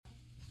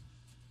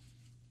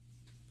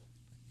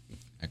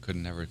I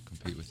couldn't ever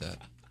compete with that.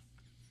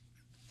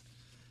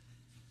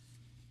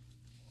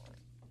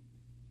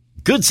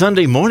 Good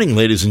Sunday morning,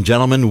 ladies and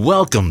gentlemen.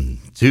 Welcome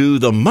to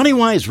the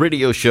MoneyWise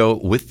Radio Show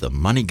with the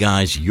Money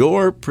Guys,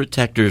 your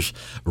protectors,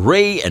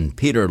 Ray and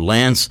Peter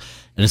Lance.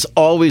 And it's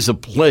always a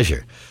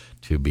pleasure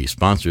to be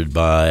sponsored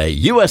by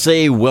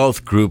USA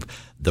Wealth Group,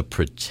 the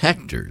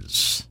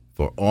protectors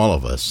for all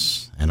of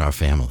us and our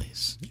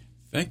families.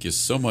 Thank you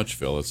so much,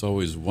 Phil. It's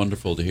always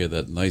wonderful to hear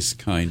that nice,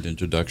 kind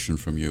introduction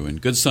from you.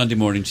 And good Sunday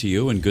morning to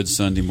you, and good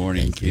Sunday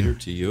morning, Peter,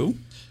 to you.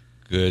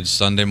 Good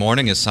Sunday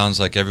morning. It sounds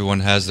like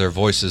everyone has their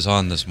voices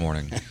on this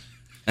morning.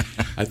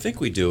 I think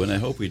we do, and I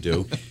hope we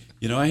do.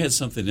 You know, I had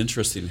something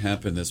interesting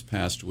happen this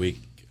past week,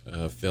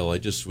 Phil. I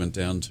just went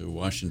down to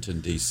Washington,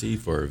 D.C.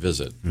 for a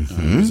visit.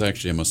 It was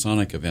actually a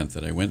Masonic event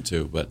that I went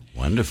to. But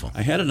Wonderful.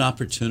 I had an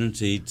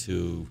opportunity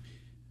to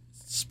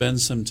spend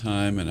some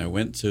time, and I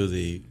went to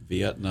the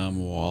Vietnam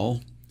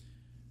Wall.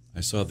 I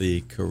saw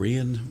the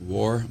Korean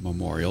War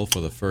Memorial for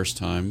the first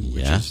time,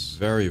 which is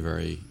very,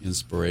 very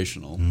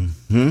inspirational.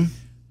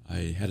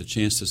 I had a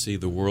chance to see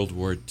the World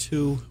War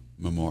II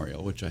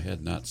Memorial, which I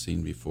had not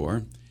seen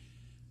before.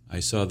 I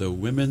saw the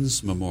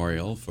Women's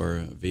Memorial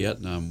for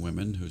Vietnam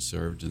women who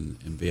served in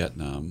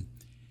Vietnam,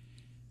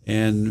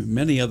 and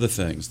many other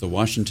things. The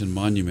Washington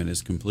Monument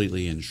is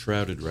completely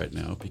enshrouded right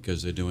now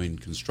because they're doing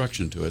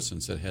construction to it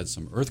since it had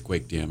some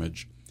earthquake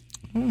damage.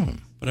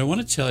 But I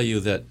want to tell you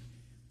that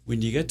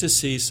when you get to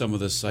see some of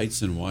the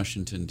sites in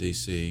Washington,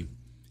 D.C.,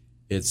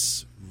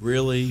 it's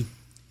really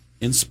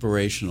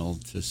inspirational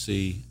to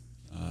see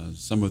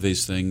some of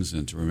these things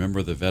and to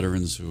remember the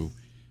veterans who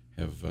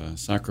have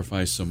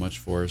sacrificed so much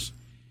for us.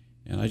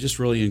 And I just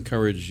really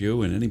encourage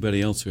you and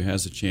anybody else who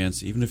has a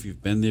chance, even if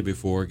you've been there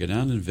before, get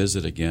down and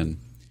visit again.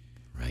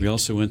 Right. We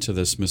also went to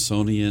the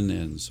Smithsonian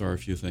and saw a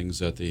few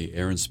things at the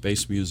Air and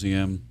Space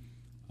Museum,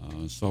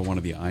 saw one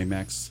of the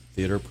IMAX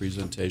theater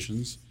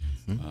presentations.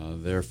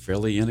 They're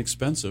fairly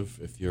inexpensive.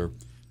 If you're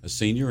a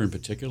senior in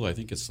particular, I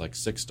think it's like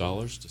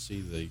 $6 to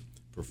see the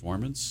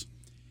performance.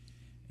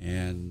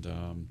 And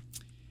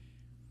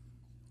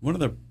one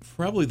of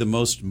probably the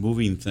most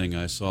moving thing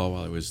I saw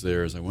while I was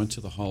there is I went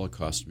to the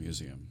Holocaust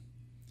Museum.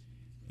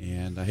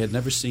 And I had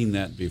never seen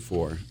that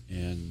before.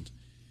 And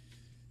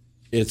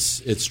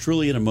it's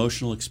truly an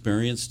emotional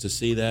experience to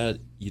see that.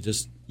 You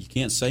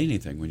can't say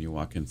anything when you're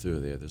walking through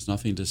there. There's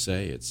nothing to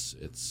say. It's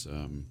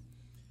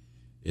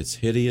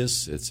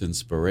hideous. It's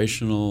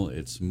inspirational.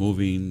 It's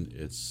moving.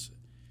 It's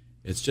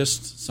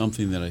just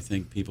something that I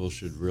think people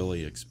should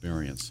really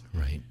experience.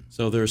 Right.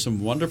 So there are some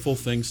wonderful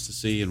things to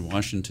see in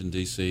Washington,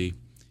 D.C.,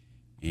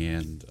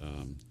 and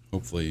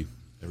hopefully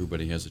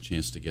everybody has a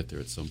chance to get there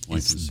at some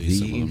point and see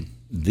some of them.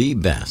 The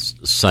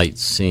best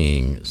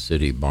sightseeing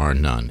city, bar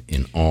none,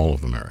 in all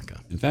of America.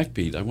 In fact,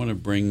 Pete, I want to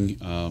bring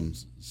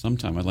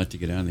sometime I'd like to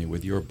get down there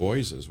with your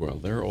boys as well.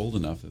 They're old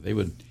enough that they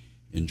would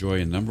enjoy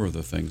a number of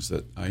the things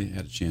that I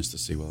had a chance to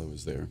see while I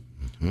was there.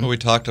 Well, we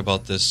talked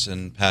about this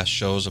in past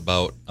shows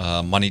about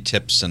money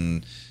tips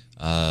and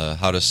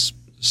how to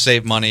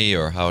save money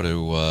or how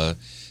to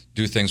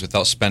do things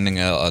without spending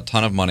a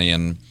ton of money.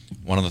 And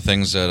one of the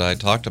things that I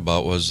talked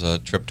about was a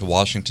trip to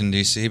Washington,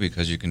 D.C.,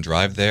 because you can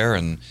drive there,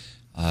 and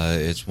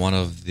it's one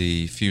of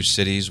the few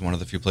cities, one of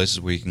the few places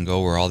where you can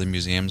go where all the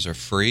museums are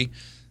free.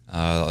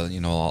 A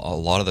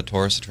lot of the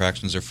tourist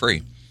attractions are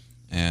free.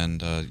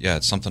 And,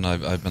 it's something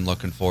I've been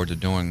looking forward to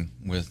doing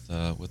with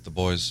the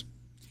boys.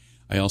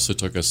 I also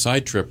took a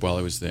side trip while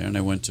I was there, and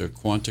I went to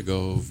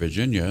Quantico,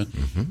 Virginia,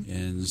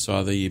 and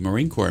saw the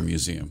Marine Corps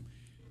Museum.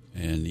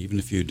 And even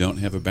if you don't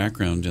have a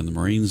background in the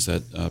Marines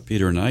that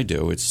Peter and I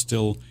do, it's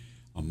still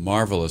a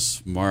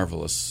marvelous,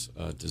 marvelous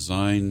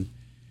design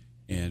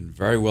and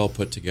very well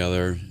put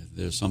together.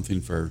 There's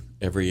something for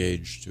every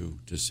age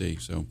to see.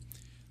 So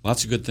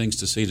lots of good things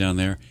to see down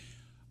there.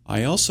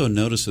 I also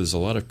noticed there's a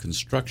lot of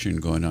construction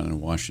going on in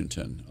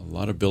Washington, a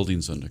lot of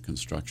buildings under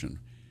construction.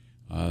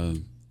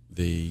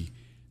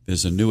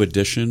 There's a new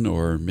addition,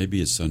 or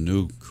maybe it's a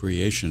new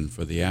creation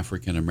for the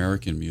African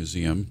American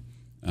Museum,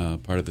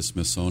 part of the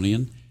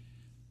Smithsonian.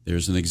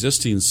 There's an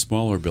existing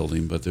smaller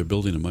building, but they're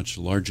building a much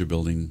larger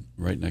building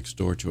right next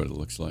door to it, it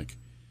looks like.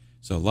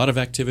 So a lot of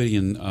activity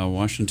in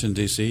Washington,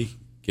 D.C.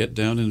 Get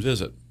down and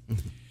visit.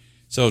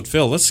 So,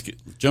 Phil, let's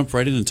jump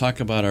right in and talk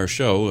about our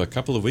show. A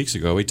couple of weeks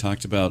ago, we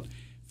talked about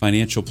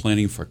financial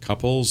planning for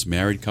couples,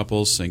 married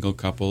couples, single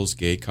couples,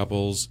 gay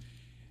couples.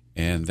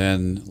 And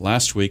then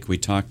last week, we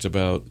talked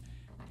about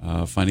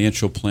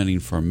financial planning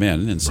for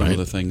men and some of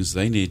the things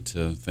they need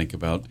to think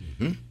about.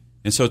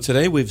 And so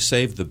today we've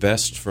saved the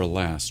best for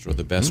last, or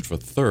the best for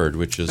third,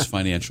 which is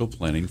financial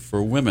planning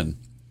for women.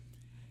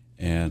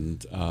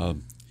 And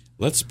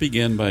let's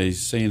begin by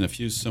saying a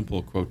few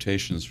simple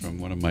quotations from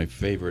one of my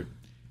favorite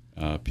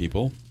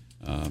people,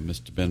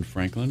 Mr. Ben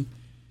Franklin,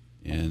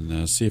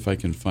 and see if I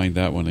can find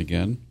that one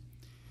again.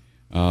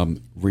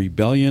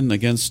 Rebellion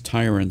against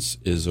tyrants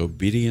is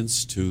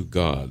obedience to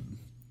God.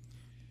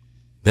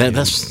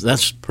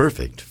 That's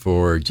perfect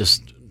for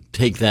just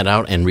take that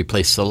out and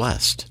replace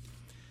Celeste.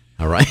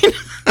 All right?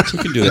 You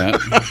can do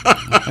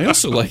that. I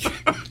also like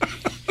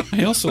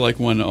I also like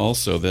one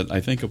also that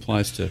I think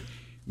applies to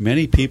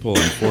many people,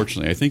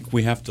 unfortunately. I think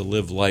we have to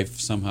live life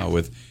somehow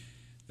with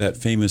that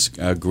famous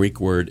Greek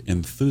word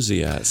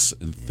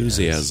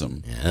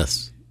enthusiasm.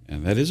 Yes.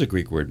 And that is a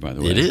Greek word, by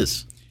the way. It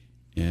is.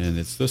 And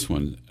it's this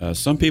one.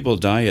 Some people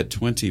die at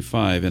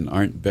 25 and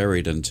aren't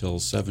buried until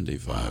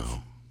 75.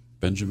 Wow.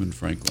 Benjamin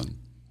Franklin.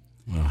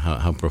 Well,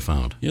 how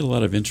profound. He had a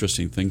lot of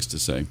interesting things to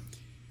say.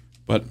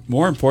 But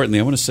more importantly,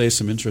 I want to say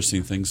some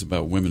interesting things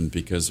about women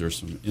because there's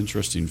some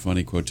interesting,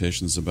 funny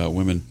quotations about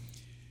women.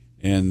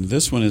 And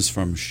this one is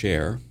from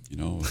Cher,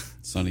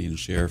 Sonny and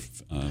Cher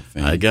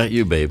fame. I got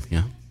you, babe.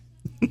 Yeah.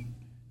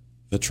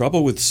 The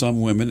trouble with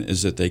some women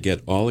is that they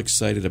get all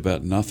excited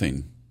about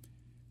nothing,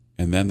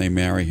 and then they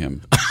marry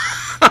him.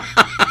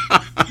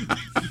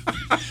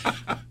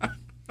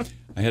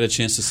 I had a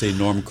chance to see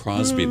Norm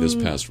Crosby this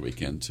past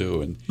weekend,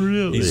 too, and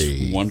Really?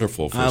 he's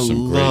wonderful for I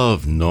some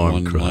love great Norm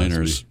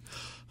one-liners. Crosby.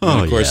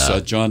 And of course,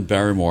 yeah. John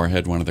Barrymore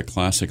had one of the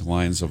classic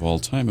lines of all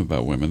time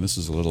about women. This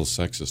is a little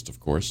sexist, of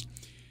course.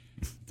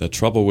 The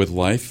trouble with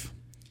life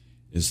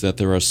is that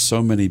there are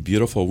so many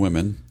beautiful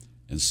women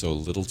and so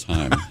little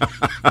time.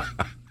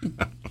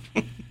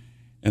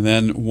 And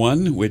then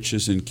one, which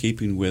is in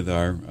keeping with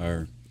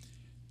our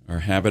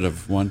habit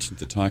of wanting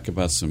to talk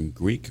about some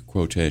Greek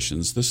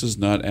quotations. This is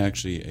not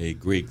actually a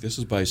Greek. This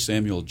is by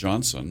Samuel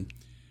Johnson,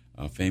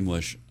 a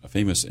famous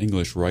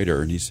English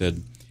writer, and he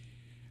said,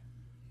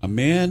 "A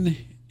man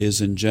is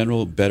in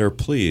general better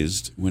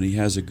pleased when he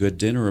has a good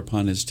dinner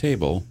upon his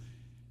table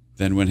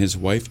than when his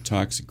wife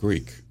talks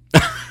Greek."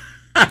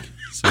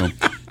 So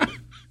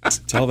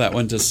tell that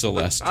one to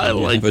Celeste. I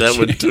when you like have a that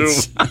one,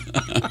 chance.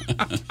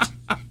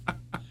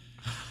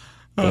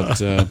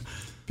 But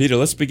Peter,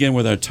 let's begin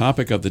with our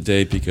topic of the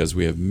day because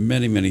we have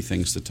many, many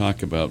things to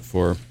talk about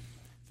for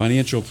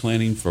financial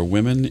planning for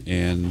women.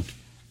 And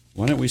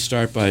why don't we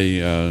start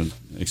by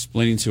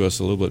explaining to us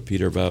a little bit,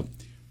 Peter, about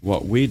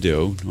what we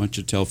do. Why don't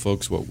you tell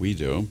folks what we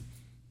do?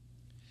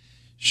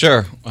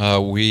 Sure.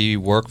 We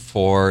work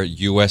for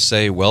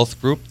USA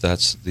Wealth Group.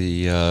 That's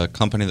the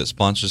company that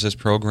sponsors this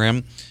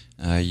program.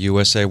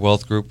 USA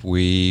Wealth Group,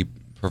 we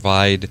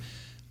provide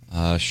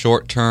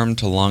short-term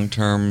to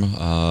long-term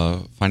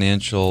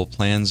financial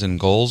plans and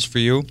goals for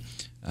you,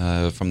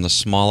 from the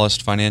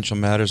smallest financial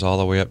matters all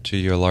the way up to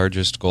your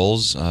largest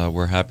goals.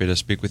 We're happy to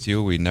speak with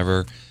you. We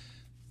never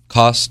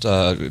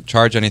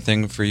charge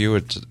anything for you.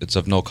 It's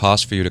of no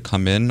cost for you to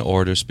come in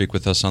or to speak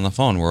with us on the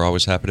phone. We're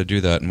always happy to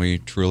do that, and we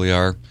truly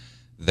are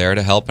there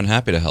to help and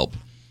happy to help.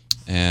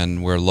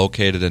 And we're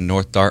located in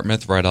North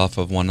Dartmouth, right off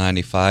of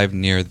 195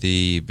 near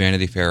the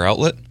Vanity Fair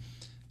outlet.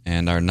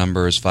 And our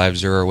number is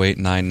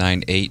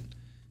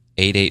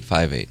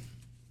 508-998-8858.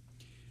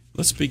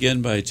 Let's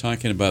begin by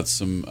talking about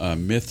some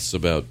myths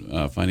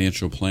about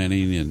financial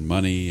planning and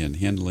money and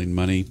handling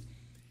money.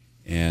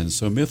 And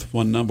so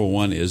number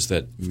one is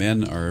that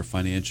men are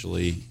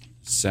financially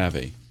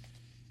savvy.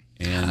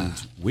 And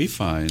we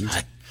find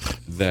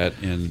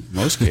that in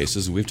most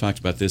cases, and we've talked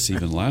about this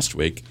even last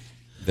week,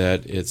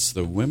 that it's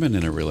the women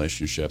in a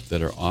relationship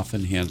that are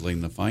often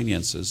handling the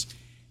finances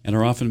and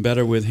are often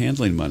better with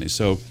handling money.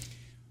 So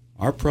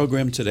our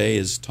program today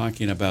is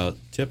talking about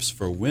tips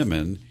for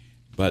women,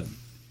 but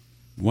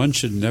one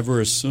should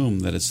never assume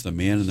that it's the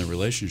man in the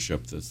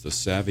relationship that's the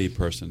savvy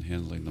person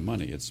handling the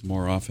money. It's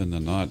more often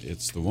than not,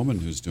 it's the woman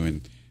who's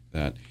doing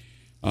that.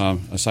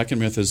 A second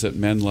myth is that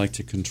men like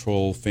to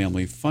control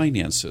family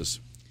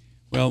finances.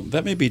 Well,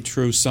 that may be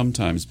true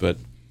sometimes, but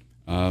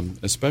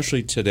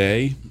especially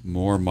today,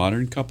 more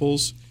modern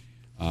couples,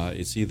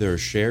 it's either a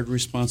shared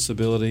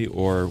responsibility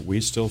or we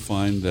still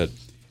find that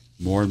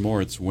more and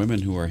more it's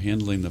women who are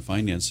handling the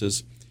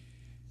finances,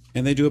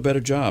 and they do a better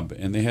job,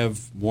 and they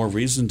have more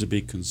reason to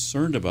be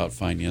concerned about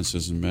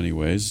finances in many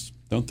ways,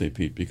 don't they,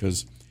 Pete?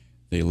 Because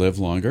they live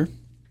longer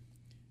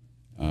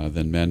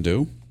than men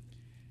do.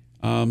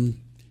 Another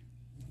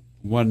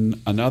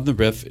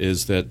myth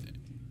is that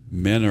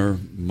men are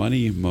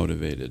money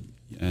motivated,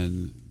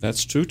 and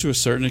that's true to a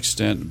certain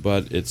extent,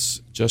 but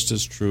it's just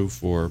as true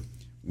for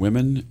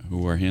women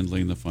who are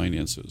handling the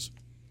finances.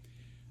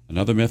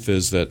 Another myth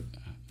is that,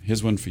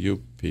 here's one for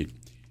you, Pete,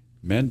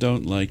 men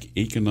don't like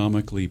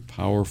economically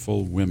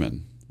powerful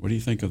women. What do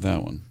you think of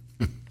that one?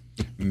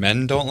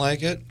 Men don't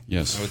like it?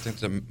 Yes. I would think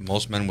that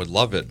most men would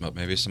love it, but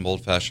maybe some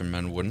old-fashioned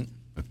men wouldn't.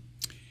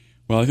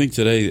 Well, I think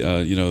today,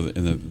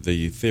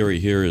 the theory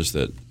here is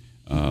that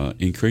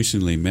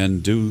increasingly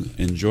men do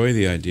enjoy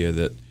the idea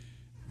that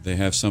they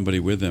have somebody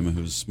with them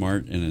who's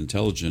smart and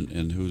intelligent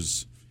and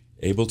who's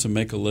able to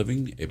make a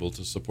living, able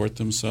to support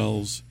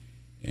themselves.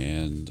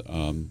 And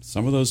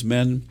some of those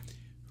men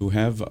who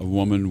have a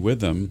woman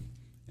with them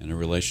in a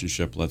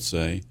relationship, let's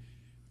say,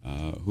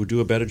 who do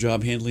a better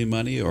job handling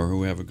money or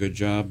who have a good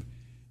job,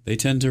 they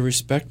tend to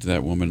respect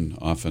that woman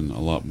often a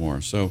lot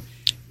more. So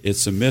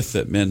it's a myth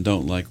that men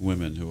don't like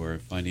women who are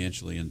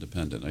financially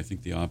independent. I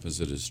think the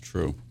opposite is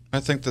true. I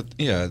think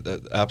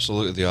that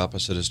absolutely the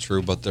opposite is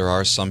true, but there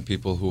are some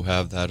people who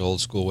have that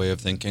old school way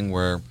of thinking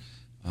where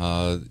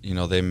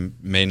they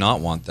may not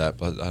want that,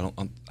 but I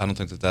don't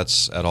think that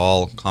that's at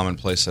all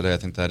commonplace today. I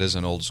think that is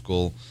an old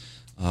school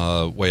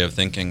way of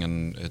thinking,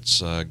 and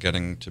it's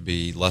getting to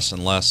be less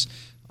and less.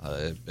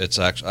 It's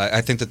actually,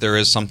 I think that there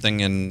is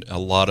something in a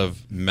lot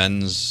of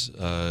men's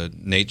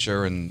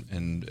nature,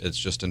 and it's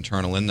just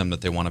internal in them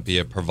that they want to be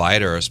a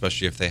provider,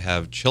 especially if they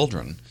have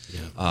children.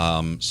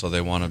 Yeah. So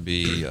they want to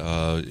be,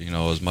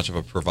 as much of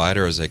a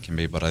provider as they can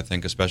be. But I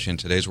think, especially in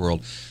today's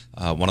world,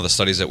 one of the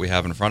studies that we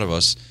have in front of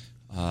us,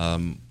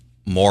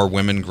 more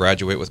women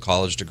graduate with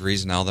college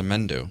degrees now than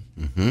men do.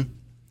 Mm-hmm.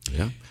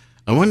 Yeah.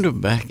 I wonder,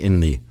 back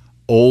in the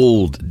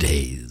old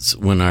days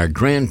when our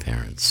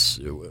grandparents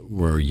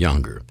were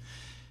younger,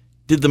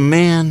 did the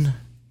man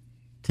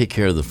take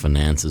care of the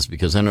finances?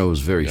 Because I know it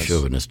was very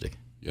chauvinistic.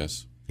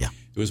 Yes. Yeah.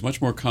 It was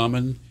much more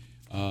common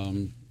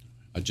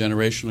a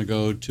generation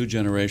ago, 2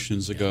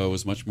 generations ago. It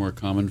was much more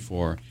common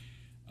for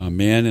a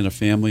man in a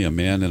family, a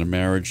man in a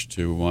marriage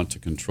to want to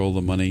control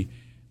the money.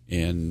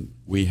 And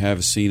we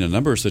have seen a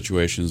number of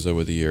situations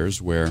over the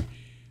years where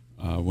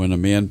when a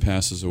man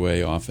passes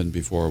away, often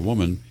before a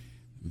woman,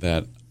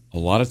 that a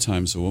lot of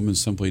times a woman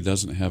simply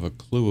doesn't have a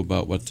clue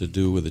about what to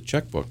do with a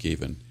checkbook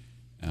even.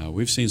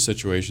 We've seen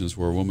situations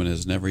where a woman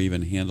has never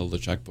even handled a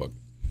checkbook,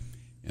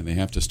 and they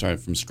have to start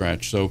from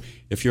scratch. So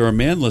if you're a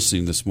man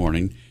listening this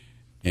morning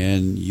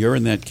and you're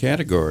in that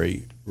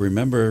category,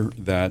 remember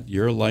that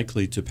you're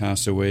likely to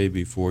pass away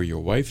before your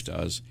wife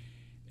does,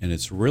 and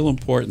it's real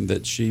important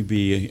that she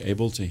be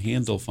able to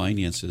handle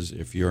finances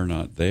if you're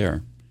not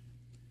there.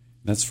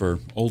 That's for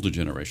older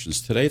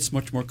generations. Today it's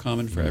much more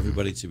common for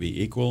everybody to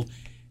be equal,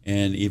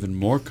 and even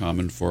more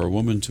common for a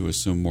woman to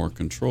assume more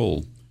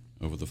control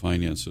over the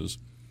finances.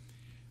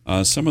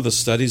 Some of the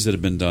studies that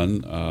have been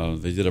done,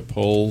 they did a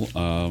poll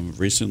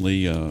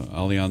recently,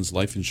 Allianz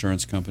Life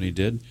Insurance Company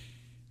did,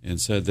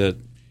 and said that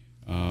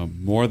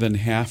more than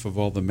half of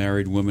all the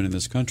married women in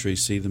this country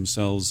see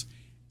themselves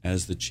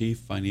as the chief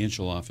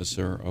financial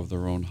officer of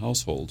their own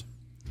household.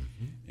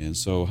 Mm-hmm. And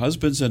so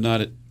husbands are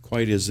not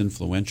quite as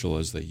influential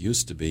as they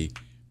used to be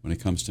when it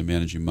comes to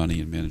managing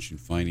money and managing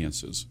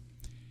finances.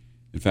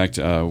 In fact,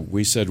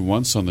 we said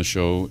once on the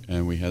show,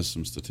 and we have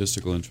some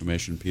statistical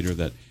information, Peter,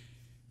 that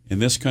in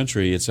this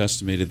country, it's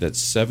estimated that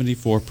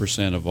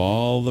 74% of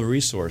all the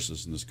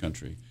resources in this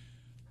country,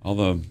 all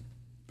the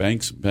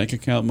bank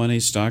account money,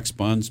 stocks,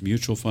 bonds,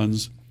 mutual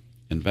funds,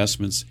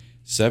 investments,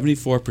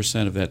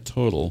 74% of that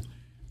total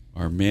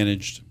are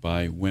managed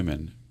by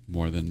women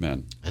more than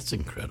men. That's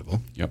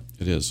incredible. Yep,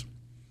 it is.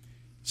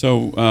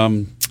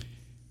 So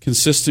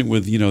consistent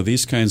with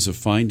these kinds of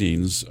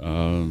findings,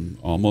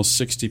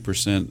 almost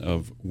 60%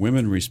 of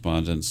women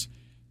respondents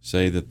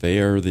say that they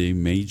are the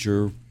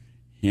major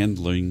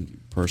handling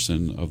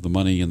person of the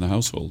money in the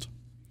household.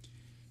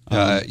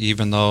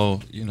 Even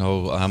though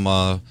I'm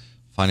a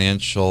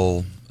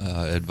financial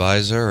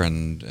advisor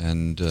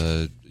and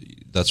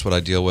that's what I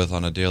deal with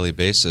on a daily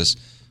basis,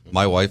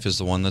 my wife is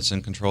the one that's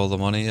in control of the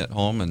money at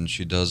home, and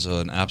she does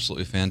an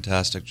absolutely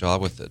fantastic job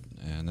with it.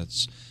 And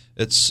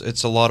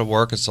it's a lot of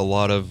work. It's a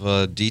lot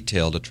of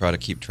detail to try to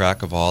keep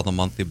track of all the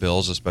monthly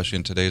bills, especially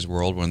in today's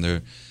world when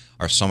there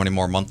are so many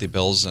more monthly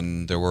bills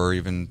than there were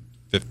even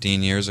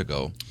 15 years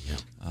ago.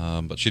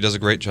 Yeah. But she does a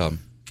great job,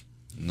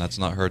 and that's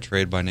not her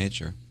trade by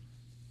nature.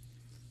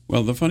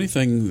 Well, the funny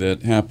thing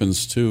that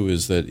happens, too,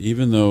 is that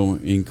even though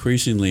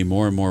increasingly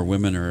more and more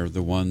women are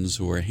the ones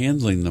who are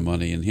handling the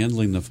money and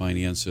handling the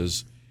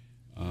finances,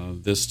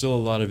 there's still a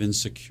lot of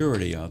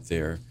insecurity out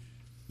there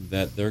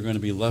that they're going to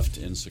be left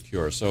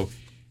insecure. So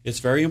it's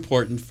very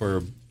important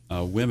for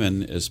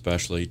women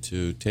especially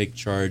to take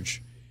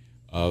charge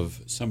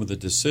of some of the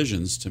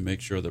decisions to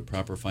make sure that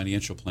proper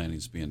financial planning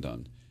is being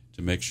done,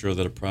 to make sure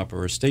that a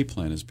proper estate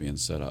plan is being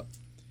set up.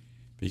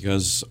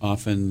 Because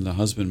often the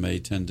husband may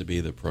tend to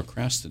be the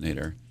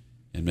procrastinator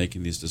in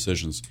making these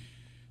decisions.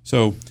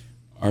 So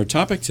our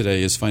topic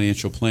today is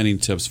financial planning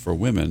tips for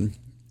women.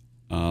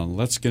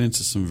 Let's get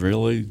into some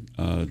really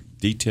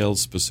detailed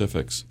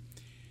specifics.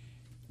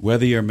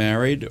 Whether you're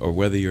married or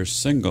whether you're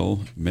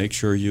single, make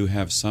sure you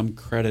have some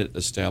credit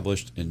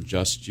established in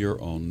just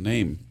your own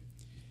name.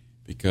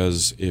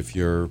 Because if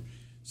your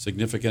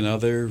significant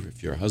other,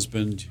 if your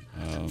husband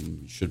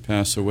should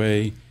pass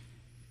away,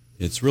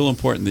 it's real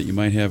important that you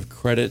might have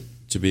credit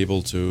to be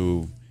able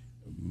to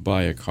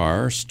buy a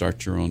car,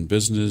 start your own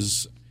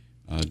business,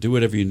 do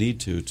whatever you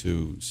need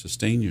to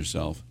sustain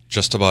yourself.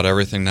 Just about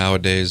everything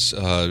nowadays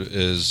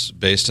is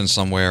based in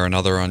some way or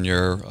another on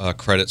your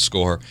credit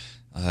score.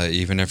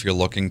 Even if you're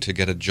looking to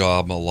get a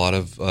job, a lot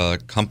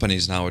of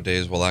companies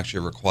nowadays will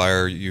actually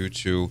require you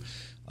to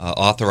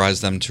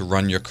authorize them to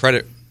run your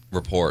credit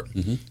report,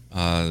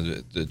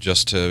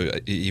 just to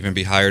even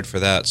be hired for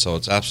that. So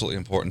it's absolutely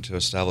important to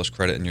establish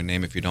credit in your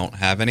name if you don't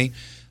have any,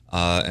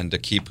 and to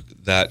keep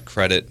that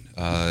credit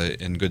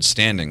in good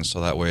standing,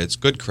 so that way it's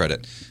good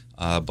credit.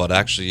 But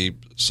actually,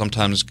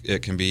 sometimes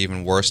it can be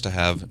even worse to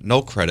have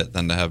no credit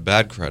than to have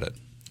bad credit.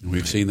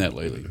 We've seen that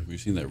lately. We've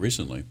seen that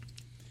recently.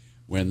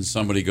 When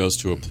somebody goes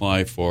to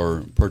apply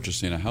for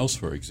purchasing a house,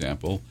 for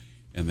example,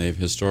 and they've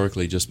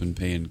historically just been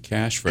paying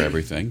cash for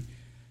everything,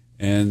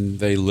 and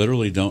they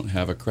literally don't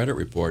have a credit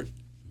report,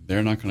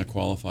 they're not going to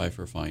qualify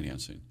for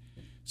financing.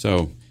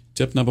 So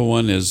Tip number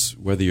 1 is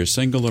whether you're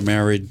single or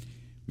married,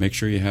 make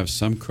sure you have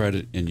some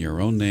credit in your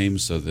own name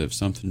so that if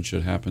something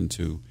should happen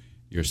to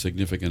your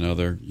significant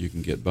other, you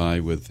can get by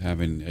with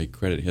having a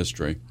credit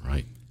history.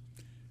 Right.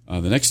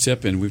 The next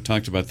tip, and we've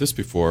talked about this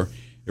before,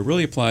 it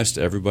really applies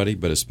to everybody,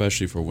 but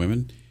especially for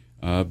women.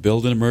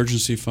 Build an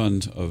emergency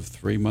fund of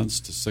 3 months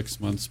to 6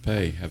 months'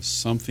 pay. Have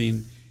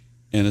something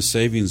in a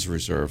savings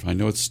reserve. I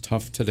know it's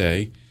tough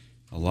today.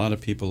 A lot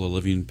of people are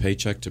living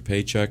paycheck to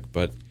paycheck,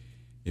 but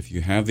if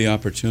you have the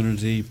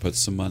opportunity, put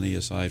some money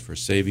aside for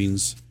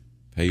savings.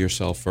 Pay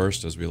yourself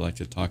first, as we like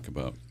to talk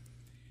about.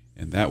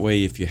 And that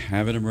way, if you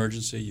have an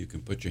emergency, you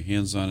can put your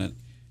hands on it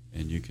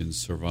and you can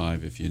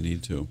survive if you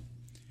need to.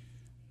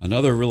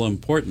 Another real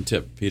important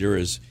tip, Peter,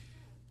 is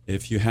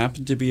if you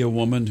happen to be a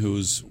woman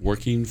who's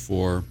working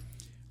for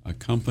a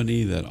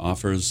company that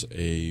offers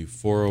a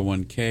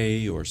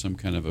 401k or some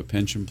kind of a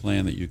pension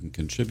plan that you can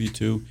contribute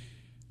to,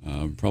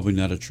 probably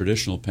not a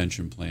traditional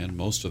pension plan.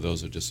 Most of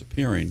those are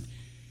disappearing.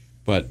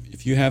 But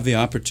if you have the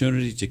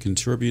opportunity to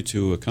contribute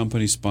to a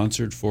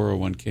company-sponsored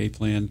 401k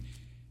plan,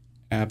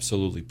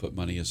 absolutely put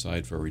money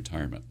aside for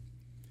retirement.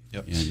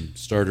 Yep. And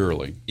start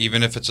early.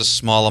 Even if it's a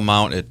small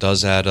amount, it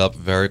does add up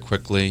very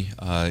quickly.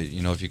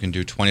 If you can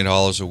do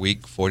 $20 a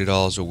week,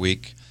 $40 a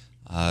week,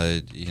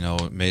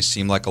 it may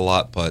seem like a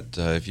lot, but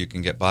if you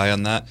can get by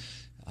on that,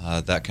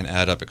 that can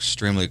add up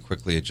extremely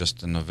quickly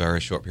just in a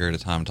very short period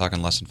of time. I'm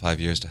talking less than 5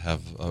 years to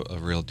have a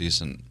real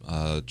decent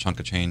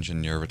chunk of change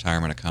in your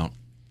retirement account.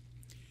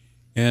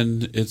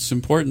 And it's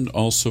important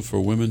also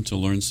for women to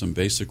learn some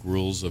basic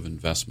rules of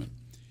investment.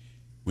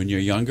 When you're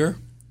younger,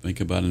 think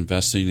about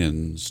investing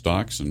in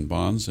stocks and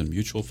bonds and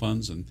mutual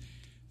funds and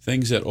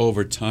things that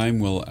over time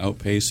will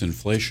outpace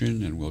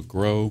inflation and will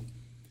grow.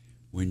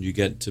 When you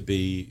get to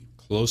be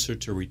closer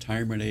to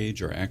retirement age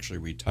or actually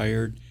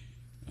retired,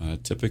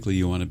 typically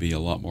you want to be a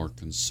lot more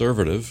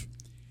conservative.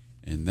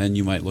 And then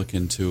you might look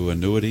into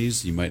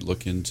annuities. You might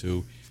look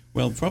into,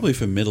 probably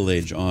from middle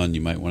age on,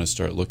 you might want to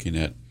start looking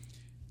at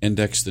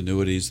indexed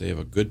annuities. They have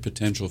a good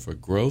potential for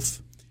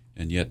growth,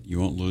 and yet you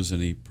won't lose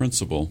any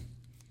principal.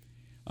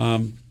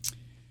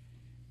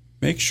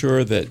 Make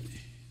sure that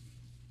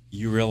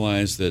you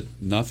realize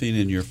that nothing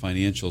in your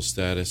financial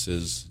status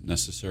is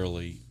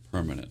necessarily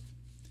permanent.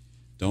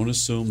 Don't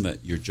assume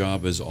that your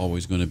job is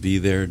always going to be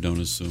there. Don't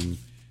assume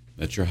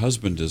that your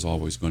husband is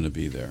always going to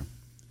be there,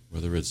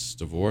 whether it's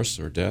divorce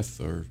or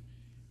death or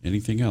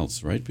anything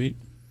else. Right, Pete?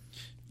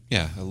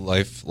 Yeah,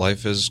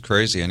 life is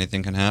crazy.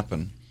 Anything can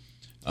happen.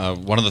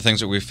 One of the things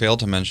that we failed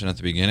to mention at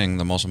the beginning,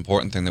 the most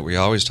important thing that we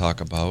always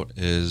talk about,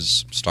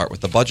 is start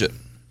with the budget.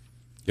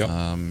 Yep.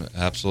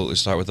 Absolutely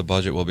start with the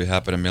budget. We'll be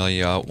happy to mail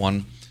you out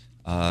one.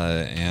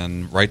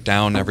 And write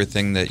down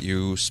everything that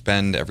you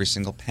spend, every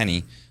single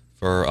penny,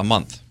 for a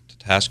month. To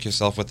task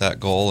yourself with that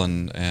goal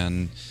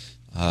and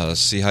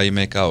see how you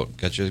make out.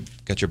 Get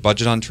your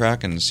budget on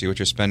track and see what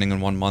you're spending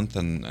in 1 month,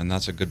 and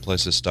that's a good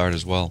place to start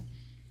as well.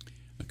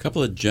 A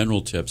couple of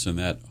general tips in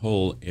that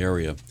whole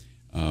area.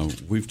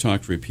 We've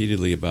talked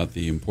repeatedly about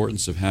the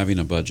importance of having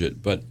a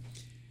budget, but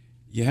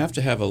you have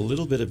to have a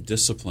little bit of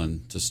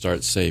discipline to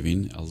start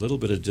saving, a little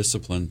bit of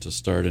discipline to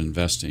start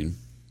investing.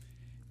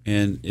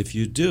 And if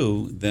you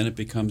do, then it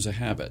becomes a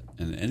habit.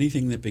 And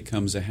anything that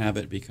becomes a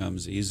habit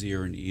becomes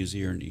easier and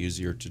easier and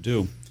easier to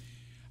do.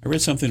 I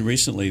read something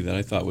recently that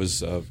I thought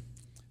was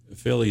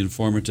fairly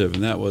informative,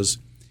 and that was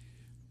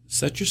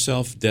set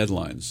yourself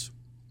deadlines.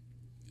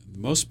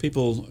 Most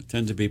people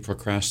tend to be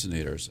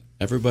procrastinators.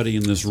 Everybody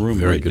in this room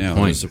right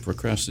now is a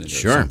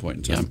procrastinator at some point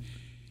in time. Yeah.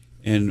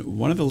 And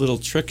one of the little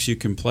tricks you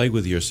can play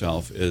with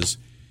yourself is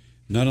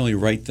not only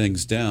write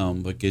things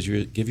down, but give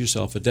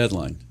yourself a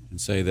deadline and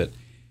say that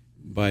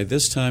by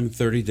this time,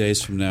 30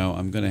 days from now,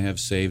 I'm going to have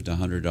saved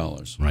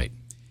 $100. Right.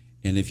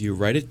 And if you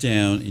write it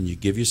down and you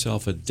give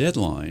yourself a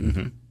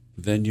deadline,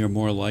 then you're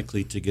more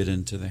likely to get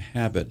into the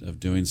habit of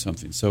doing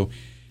something. So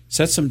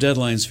set some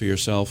deadlines for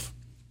yourself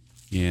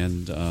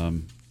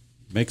and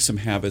make some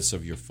habits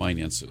of your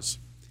finances.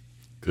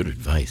 Good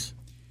advice.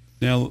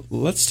 Now,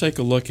 let's take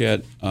a look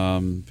at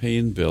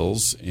paying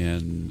bills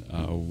and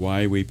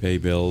why we pay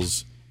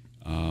bills.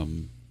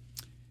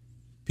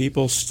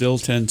 People still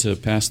tend to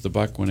pass the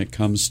buck when it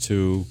comes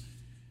to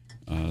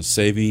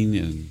saving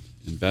and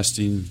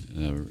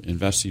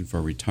investing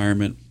for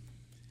retirement.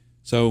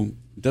 So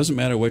it doesn't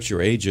matter what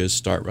your age is,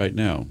 start right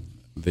now.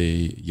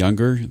 The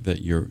younger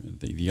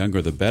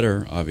the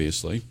better,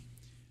 obviously.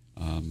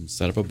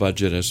 Set up a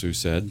budget, as we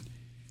said.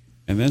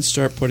 And then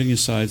start putting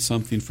aside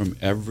something from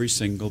every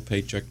single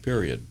paycheck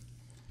period.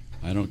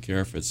 I don't care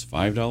if it's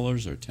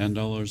 $5 or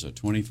 $10 or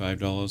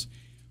 $25,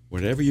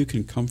 whatever you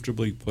can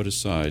comfortably put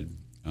aside,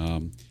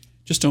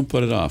 just don't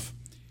put it off.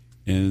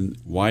 And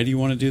why do you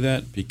want to do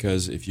that?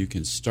 Because if you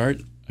can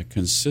start a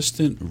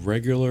consistent,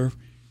 regular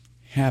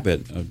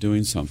habit of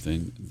doing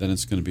something, then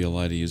it's going to be a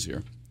lot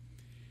easier.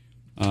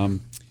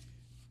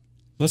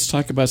 Let's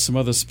talk about some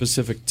other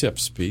specific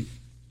tips, Pete,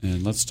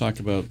 and let's talk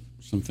about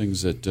some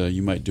things that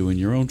you might do in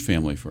your own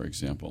family, for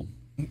example.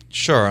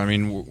 Sure. I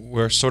mean,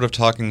 we're sort of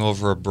talking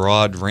over a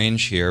broad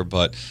range here,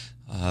 but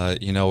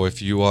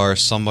If you are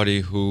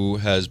somebody who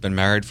has been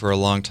married for a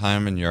long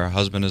time and your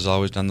husband has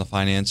always done the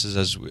finances,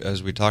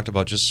 as we talked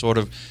about, just sort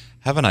of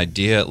have an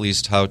idea at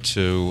least how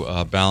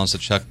to balance the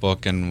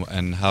checkbook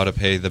and how to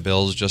pay the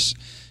bills just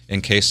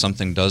in case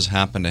something does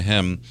happen to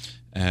him.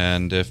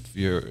 And if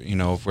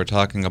we're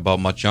talking about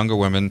much younger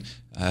women,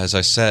 as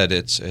I said,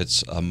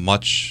 it's a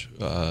much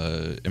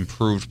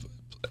improved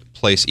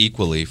place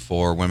equally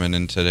for women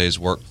in today's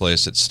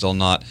workplace. It's still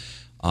not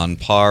on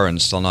par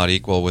and still not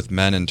equal with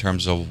men in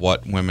terms of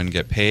what women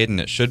get paid, and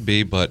it should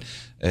be, but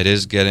it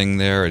is getting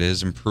there, it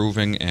is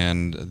improving,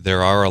 and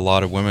there are a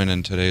lot of women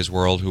in today's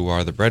world who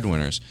are the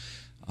breadwinners.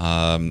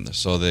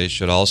 So they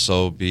should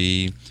also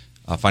be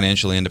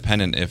financially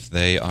independent if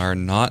they are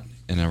not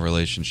in a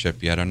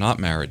relationship yet or not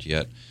married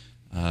yet.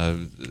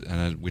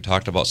 And we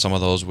talked about some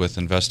of those with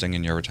investing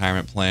in your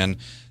retirement plan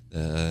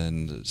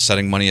and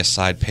setting money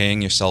aside,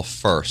 paying yourself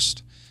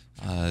first.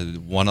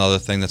 One other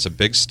thing that's a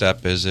big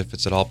step is, if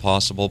it's at all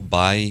possible,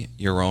 buy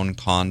your own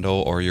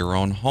condo or your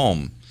own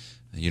home.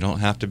 You don't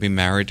have to be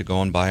married to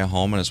go and buy a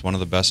home, and it's one of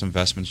the best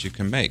investments you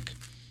can make.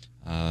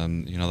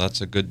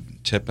 That's a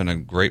good tip and a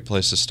great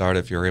place to start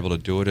if you're able to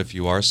do it. If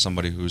you are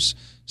somebody who's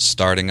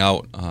starting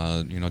out,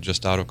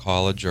 just out of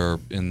college or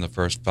in the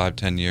first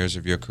 5-10 years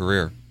of your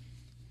career.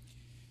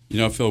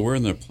 Phil, we're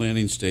in the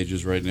planning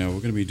stages right now. We're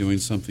going to be doing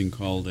something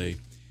called a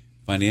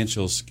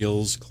financial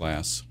skills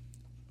class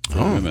for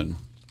women.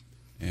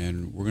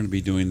 And we're going to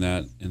be doing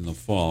that in the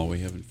fall.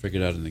 We haven't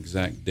figured out an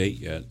exact date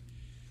yet.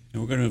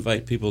 And we're going to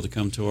invite people to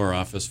come to our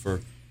office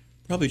for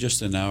probably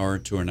just an hour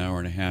to an hour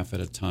and a half at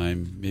a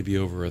time, maybe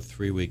over a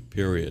 3-week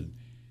period,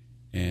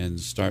 and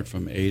start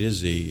from A to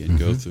Z and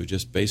go through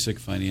just basic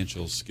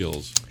financial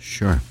skills.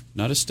 Sure.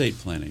 Not estate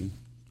planning,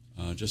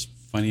 just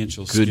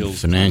financial good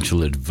skills. Good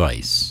financial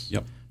advice.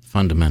 Yep.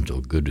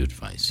 Fundamental good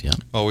advice, yeah.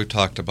 Well, we've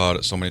talked about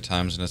it so many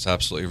times, and it's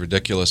absolutely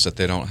ridiculous that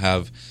they don't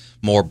have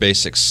more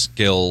basic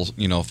skill,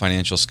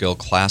 financial skill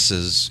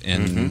classes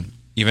in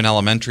even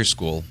elementary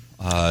school.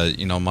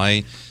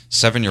 My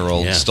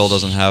 7-year-old still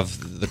doesn't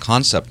have the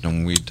concept,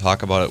 and we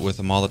talk about it with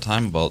him all the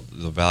time about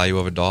the value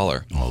of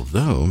 $1.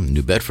 Although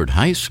New Bedford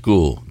High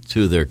School,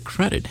 to their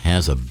credit,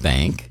 has a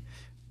bank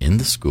in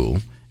the school,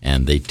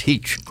 and they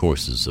teach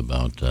courses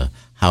about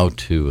how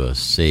to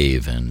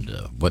save and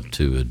what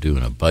to do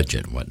in a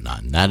budget and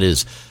whatnot. And that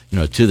is,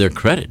 to their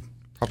credit.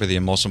 Probably the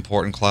most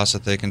important class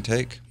that they can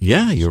take.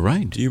 Yeah, you're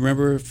right. Do you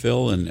remember,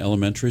 Phil, in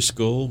elementary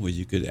school where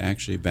you could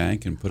actually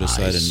bank and put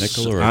aside a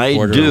nickel or a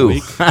quarter a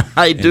week?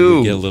 I do.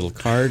 You get a little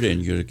card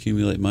and you could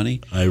accumulate money.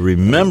 I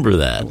remember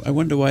that. I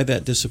wonder why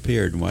that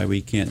disappeared and why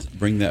we can't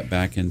bring that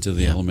back into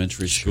the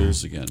elementary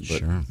schools again.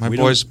 But my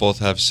boys both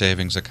have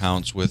savings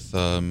accounts with,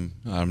 I'm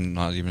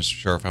not even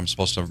sure if I'm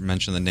supposed to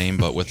mention the name,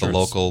 but with the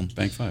local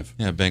Bank 5.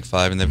 Yeah, Bank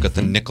 5, and they've got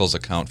the Nichols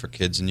account for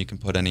kids, and you can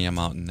put any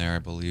amount in there, I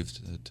believe,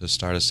 to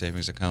start a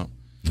savings account.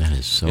 That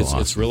is so awesome.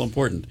 It's real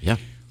important. Yeah.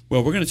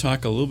 Well, we're going to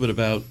talk a little bit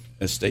about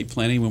estate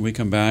planning when we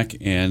come back,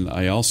 and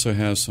I also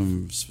have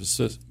some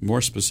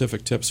more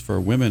specific tips for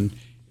women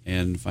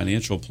and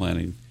financial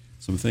planning,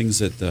 some things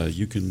that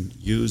you can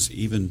use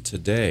even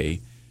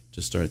today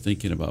to start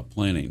thinking about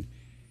planning.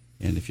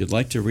 And if you'd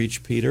like to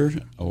reach Peter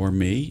or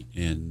me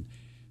and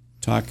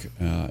talk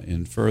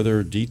in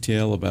further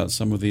detail about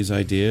some of these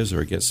ideas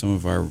or get some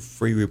of our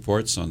free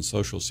reports on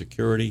Social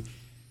Security,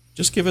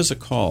 just give us a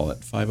call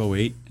at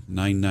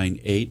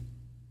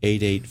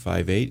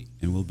 508-998-8858,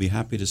 and we'll be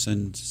happy to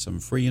send some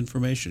free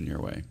information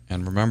your way.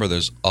 And remember,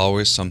 there's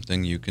always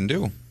something you can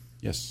do.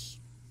 Yes.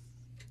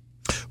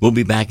 We'll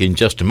be back in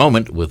just a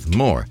moment with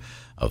more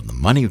of the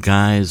Money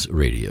Guys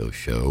radio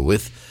show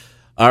with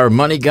our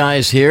money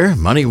guys here,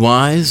 Money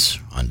Wise,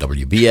 on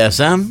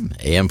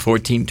WBSM, AM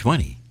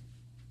 1420.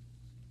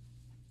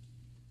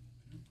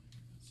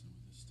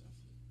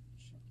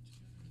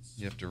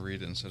 You have to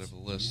read it instead of a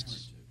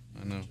list.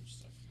 I know.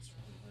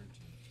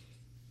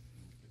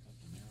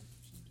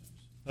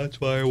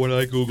 That's why when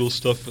I Google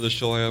stuff for the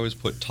show, I always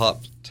put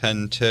top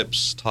 10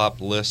 tips, top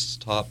lists,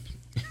 top...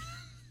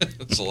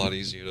 It's a lot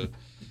easier to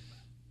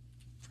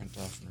print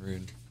off and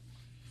read.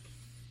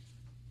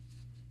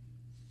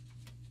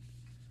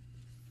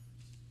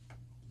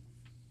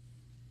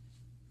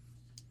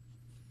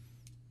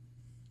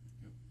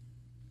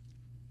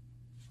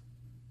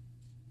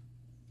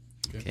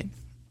 Okay.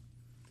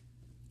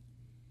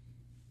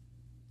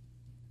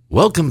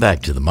 Welcome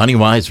back to the Money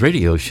Wise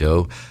radio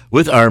show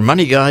with our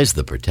money guys,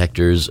 the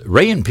protectors,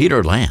 Ray and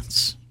Peter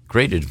Lance.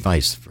 Great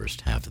advice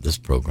first half of this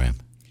program.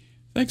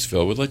 Thanks,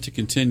 Phil. We'd like to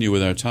continue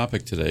with our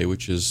topic today,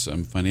 which is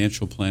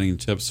financial planning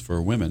tips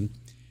for women.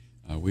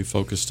 We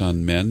focused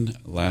on men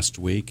last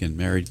week and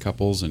married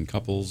couples and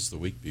couples the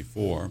week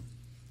before.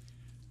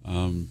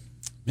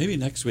 Maybe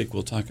next week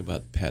we'll talk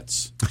about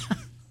pets.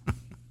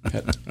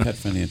 Pet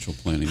financial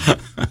planning.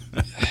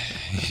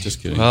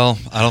 Just kidding. Well,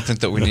 I don't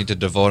think that we need to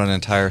devote an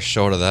entire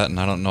show to that, and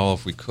I don't know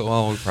if we could.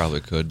 Well, we probably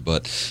could,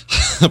 but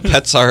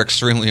pets are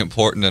extremely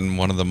important and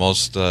one of the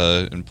most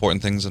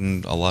important things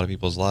in a lot of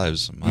people's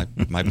lives.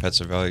 My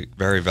pets are very,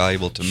 very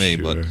valuable to me,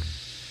 Sure.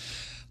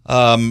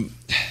 but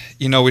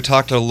We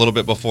talked a little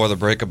bit before the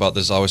break about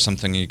there's always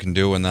something you can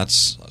do, and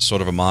that's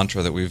sort of a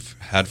mantra that we've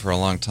had for a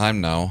long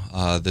time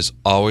now. There's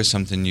always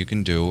something you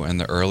can do, and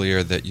the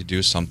earlier that you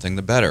do something,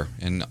 the better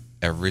in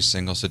every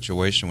single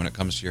situation when it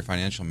comes to your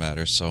financial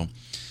matters. So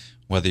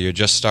whether you're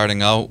just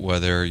starting out,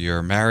 whether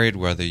you're married,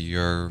 whether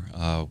you're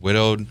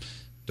widowed,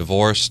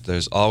 divorced,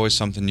 there's always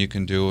something you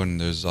can do,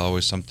 and there's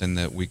always something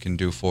that we can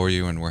do for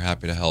you, and we're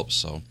happy to help.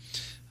 So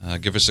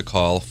give us a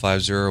call,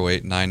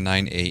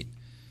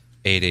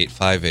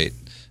 508-998-8858.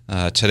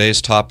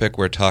 Today's topic,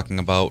 we're talking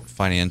about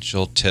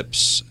financial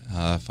tips,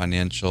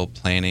 financial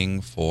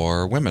planning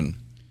for women.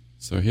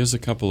 So here's a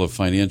couple of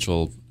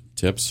financial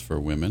tips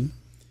for women,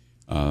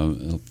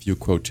 a few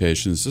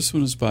quotations. This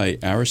one is by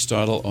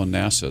Aristotle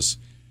Onassis.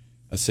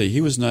 I say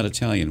he was not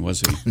Italian,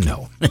 was he?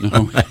 No.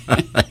 No.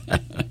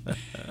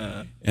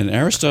 And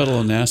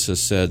Aristotle Onassis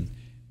said,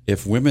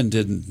 if women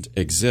didn't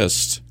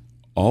exist,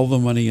 all the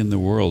money in the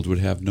world would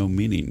have no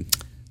meaning.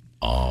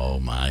 Oh,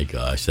 my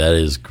gosh. That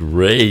is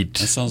great.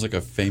 That sounds like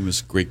a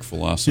famous Greek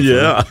philosopher.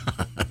 Yeah.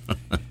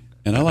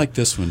 And I like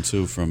this one,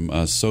 too,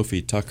 from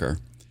Sophie Tucker.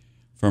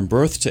 From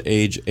birth to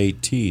age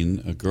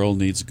 18, a girl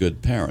needs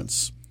good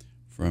parents.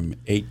 From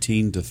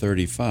 18 to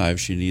 35,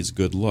 she needs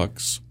good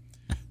looks.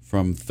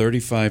 From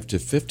 35 to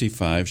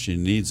 55, she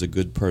needs a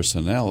good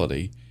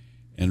personality.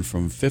 And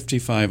from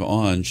 55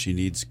 on, she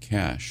needs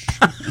cash.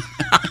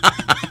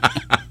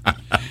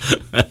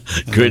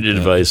 Good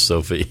advice,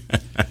 Sophie.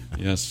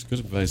 Yes, good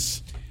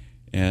advice.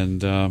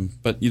 And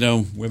but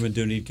women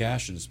do need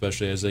cash, and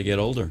especially as they get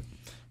older.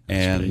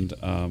 And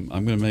I'm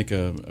going to make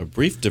a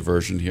brief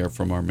diversion here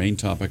from our main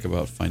topic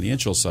about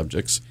financial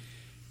subjects,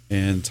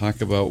 and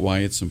talk about why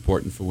it's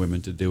important for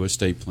women to do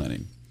estate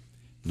planning.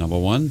 Number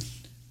one,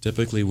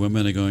 typically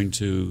women are going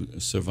to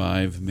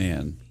survive the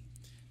man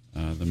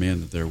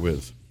that they're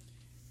with,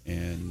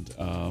 and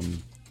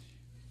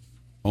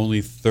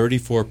only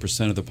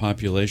 34% of the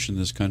population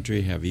in this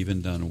country have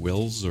even done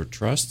wills or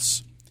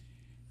trusts.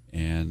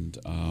 And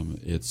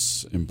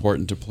it's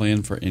important to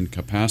plan for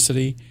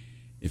incapacity.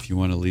 If you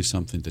want to leave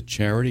something to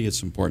charity,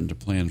 it's important to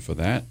plan for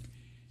that.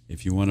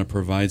 If you want to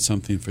provide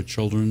something for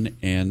children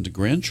and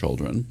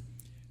grandchildren,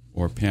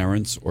 or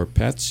parents or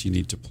pets, you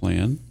need to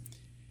plan.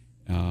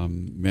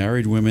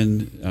 Married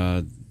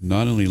women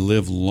not only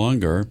live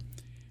longer,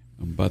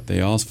 but they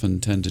often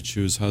tend to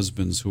choose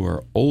husbands who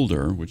are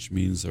older, which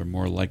means they're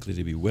more likely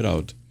to be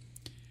widowed.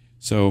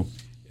 So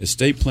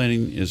estate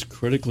planning is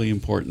critically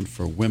important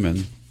for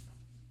women.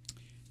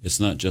 It's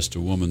not just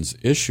a woman's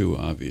issue,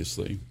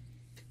 obviously,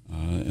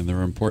 and there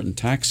are important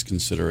tax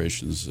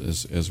considerations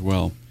as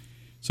well.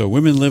 So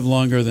women live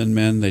longer than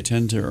men. They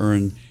tend to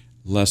earn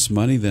less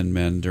money than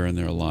men during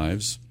their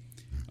lives,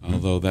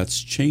 although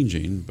that's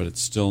changing, but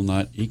it's still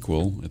not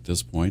equal at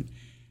this point.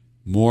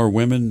 More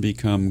women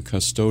become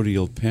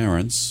custodial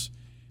parents.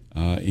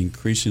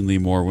 Increasingly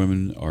more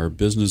women are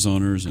business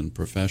owners and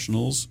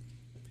professionals.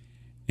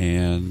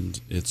 And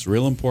it's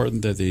real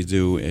important that they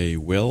do a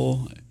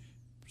will,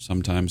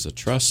 sometimes a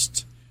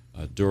trust,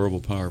 a durable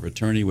power of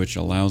attorney, which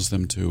allows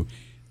them to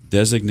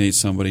designate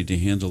somebody to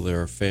handle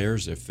their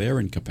affairs if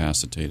they're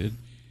incapacitated.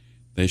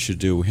 They should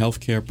do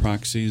healthcare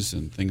proxies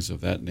and things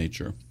of that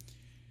nature.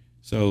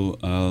 So,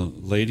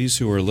 ladies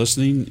who are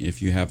listening,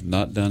 if you have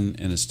not done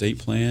an estate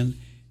plan,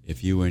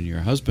 if you and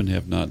your husband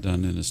have not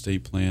done an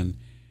estate plan,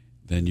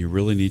 then you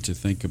really need to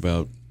think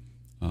about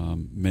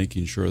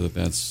making sure that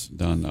that's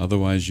done.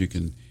 Otherwise, you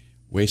can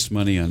waste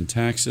money on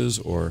taxes,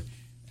 or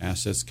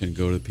assets can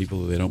go to people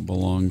that they don't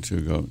belong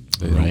to go.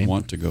 They don't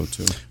want to go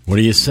to. What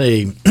do you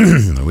say?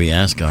 We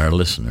ask our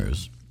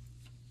listeners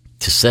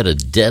to set a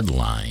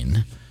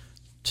deadline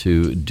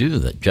to do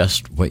that,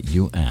 just what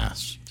you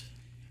asked.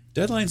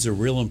 Deadlines are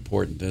real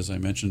important, as I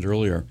mentioned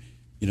earlier.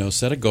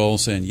 Set a goal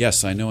saying,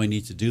 yes, I know I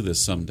need to do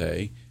this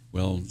someday.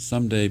 Well,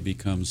 someday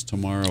becomes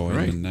tomorrow,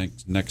 and the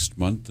next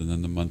month, and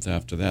then the month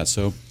after that.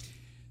 So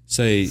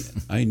say,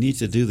 I need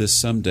to do this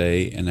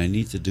someday, and I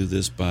need to do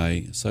this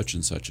by such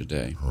and such a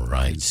day.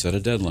 Right. And set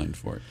a deadline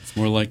for it. It's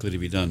more likely to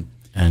be done.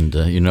 And,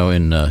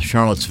 in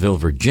Charlottesville,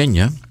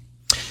 Virginia,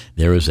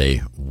 there is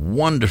a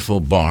wonderful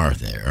bar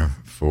there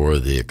for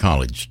the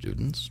college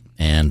students,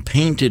 and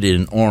painted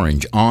in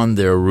orange on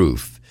their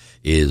roof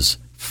is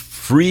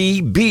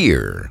free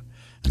beer,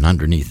 and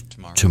underneath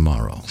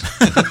tomorrow.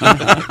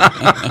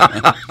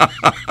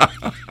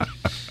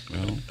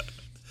 Well,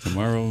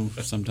 tomorrow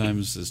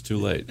sometimes is too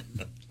late.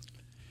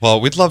 Well,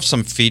 we'd love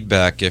some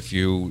feedback if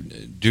you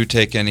do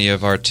take any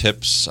of our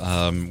tips.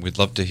 We'd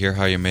love to hear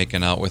how you're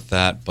making out with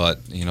that.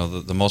 But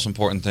the most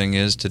important thing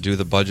is to do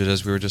the budget,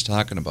 as we were just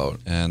talking about,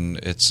 and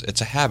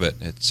it's a habit.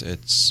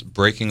 It's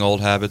breaking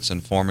old habits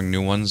and forming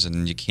new ones,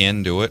 and you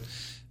can do it.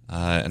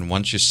 And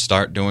once you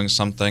start doing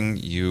something,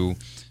 you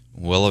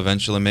will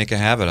eventually make a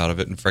habit out of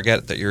it and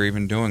forget that you're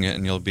even doing it,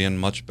 and you'll be in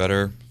much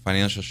better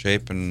financial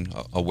shape and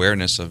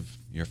awareness of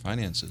your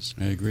finances.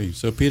 I agree.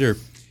 So, Peter,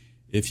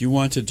 if you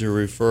wanted to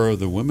refer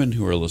the women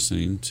who are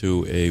listening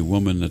to a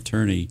woman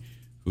attorney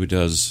who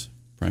does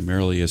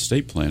primarily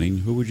estate planning,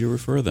 who would you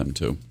refer them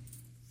to?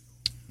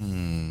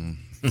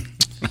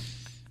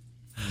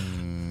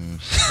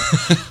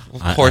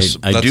 Of course,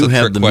 I that's do a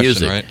have trick the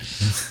question, music. right?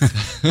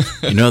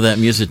 You know that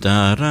music?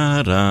 Da,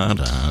 da, da,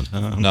 da,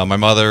 da. No, my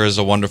mother is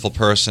a wonderful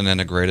person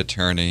and a great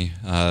attorney.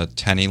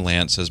 Tenny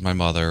Lance is my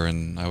mother,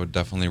 and I would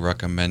definitely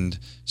recommend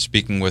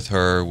speaking with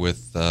her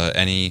with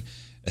any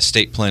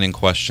estate planning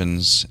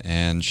questions,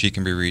 and she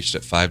can be reached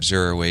at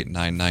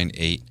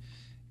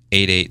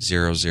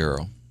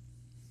 508-998-8800.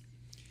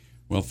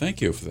 Well,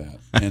 thank you for that.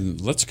 And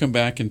let's come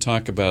back and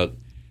talk about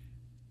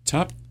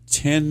top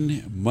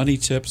 10 money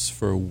tips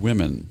for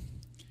women.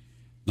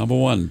 Number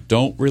 1,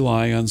 don't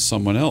rely on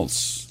someone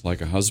else,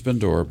 like a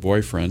husband or a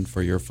boyfriend,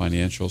 for your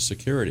financial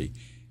security.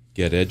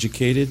 Get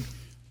educated,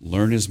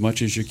 learn as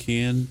much as you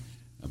can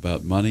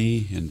about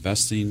money,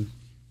 investing,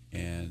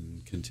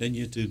 and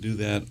continue to do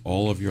that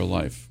all of your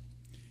life.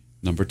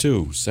 Number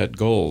 2, set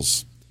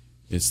goals.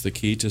 It's the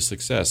key to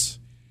success.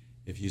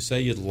 If you say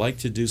you'd like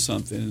to do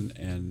something,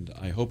 and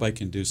I hope I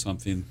can do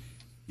something,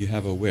 you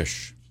have a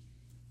wish,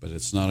 but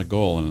it's not a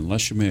goal. And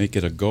unless you make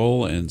it a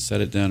goal and set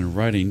it down in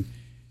writing,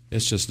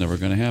 it's just never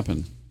going to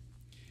happen.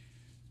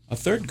 A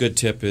third good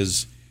tip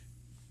is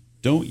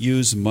don't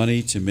use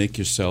money to make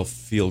yourself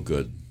feel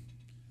good.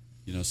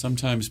 You know,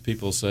 sometimes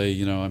people say,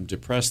 you know, I'm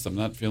depressed, I'm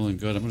not feeling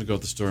good, I'm going to go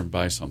to the store and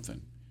buy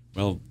something.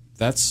 Well,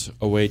 that's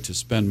a way to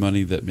spend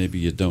money that maybe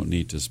you don't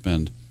need to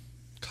spend.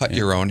 Cut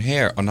your own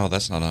hair. Oh, no,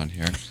 that's not on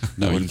here.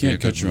 No, you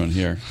can't cut your own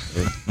hair.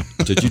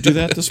 Did you do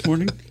that this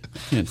morning?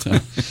 Can't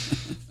tell.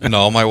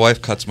 No, my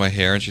wife cuts my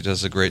hair, and she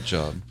does a great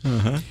job.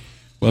 Uh-huh.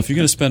 Well, if you're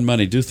going to spend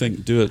money, do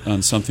it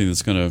on something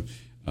that's going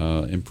to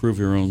improve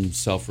your own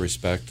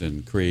self-respect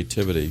and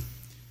creativity.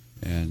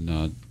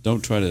 And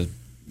don't try to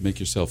make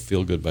yourself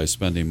feel good by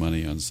spending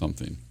money on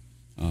something.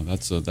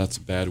 That's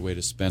a bad way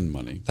to spend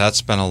money.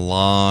 That's been a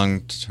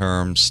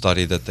long-term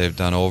study that they've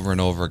done over and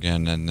over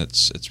again, and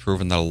it's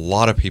proven that a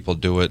lot of people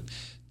do it.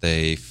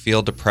 They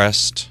feel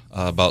depressed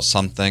about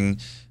something,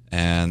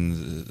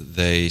 and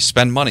they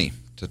spend money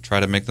to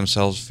try to make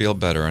themselves feel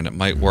better, and it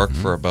might work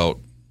for about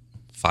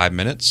 5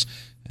 minutes,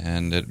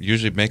 and it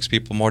usually makes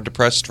people more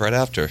depressed right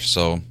after.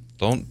 So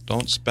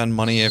don't spend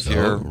money if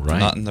you're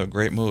not in the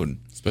great mood.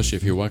 Especially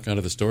if you walk out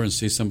of the store and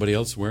see somebody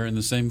else wearing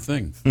the same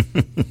thing.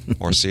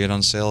 Or see it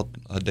on sale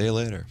a day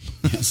later.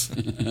 Yes.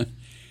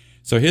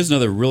 So here's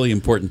another really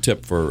important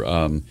tip for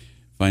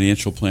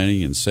financial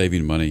planning and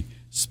saving money.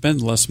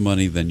 Spend less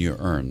money than you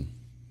earn.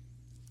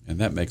 And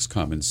that makes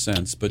common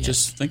sense, but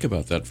just think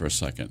about that for a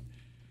second.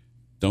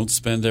 Don't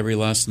spend every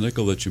last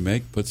nickel that you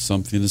make. Put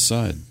something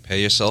aside.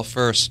 Pay yourself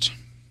first.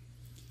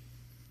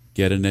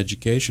 Get an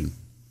education.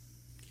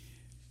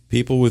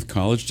 People with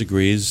college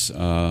degrees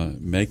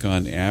make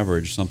on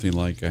average something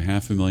like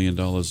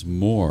 $500,000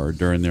 more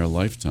during their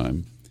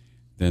lifetime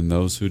than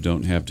those who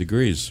don't have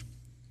degrees.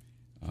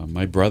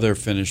 My brother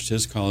finished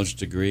his college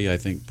degree, I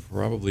think,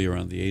 probably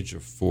around the age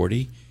of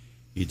 40.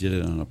 He did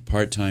it on a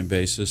part-time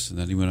basis, and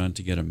then he went on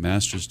to get a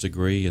master's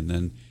degree, and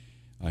then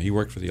he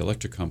worked for the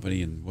electric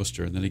company in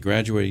Worcester, and then he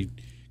gradually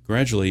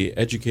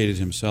educated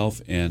himself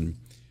and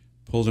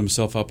pulled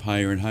himself up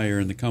higher and higher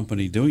in the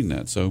company doing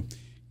that. So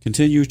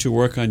continue to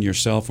work on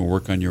yourself and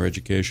work on your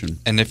education.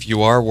 And if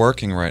you are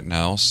working right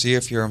now, see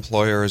if your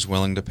employer is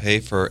willing to pay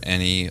for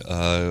any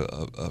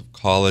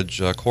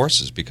college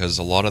courses, because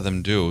a lot of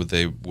them do.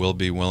 They will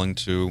be willing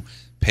to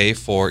pay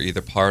for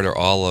either part or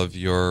all of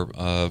your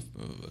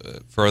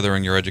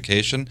furthering your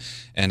education.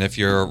 And if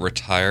you're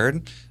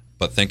retired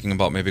but thinking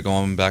about maybe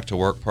going back to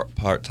work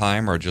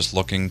part-time or just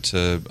looking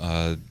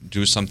to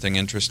do something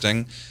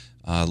interesting,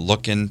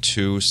 look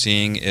into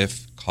seeing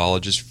if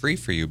college is free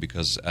for you,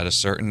 because at a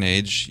certain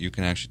age you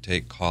can actually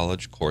take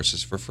college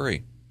courses for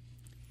free.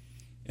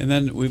 And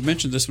then we've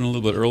mentioned this one a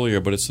little bit earlier,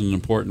 but it's an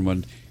important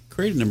one.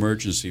 Create an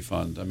emergency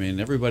fund. I mean,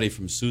 everybody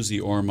from Susie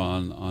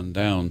Orman on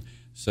down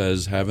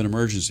says have an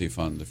emergency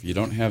fund. If you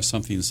don't have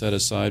something set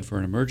aside for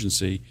an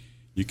emergency,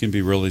 you can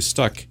be really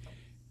stuck.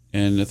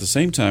 And at the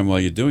same time, while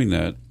you're doing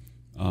that,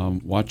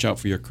 watch out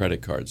for your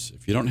credit cards.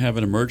 If you don't have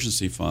an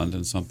emergency fund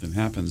and something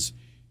happens,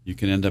 you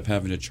can end up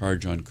having to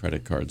charge on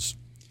credit cards.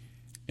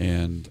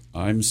 And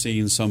I'm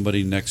seeing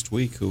somebody next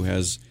week who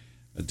has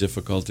a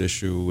difficult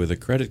issue with a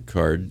credit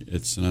card.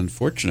 It's an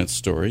unfortunate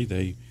story.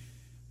 They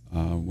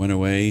went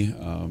away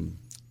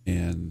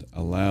and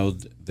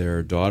allowed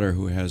their daughter,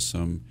 who has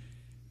some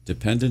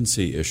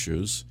dependency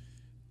issues,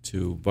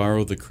 to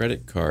borrow the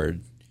credit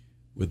card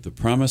with the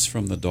promise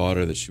from the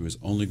daughter that she was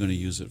only going to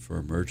use it for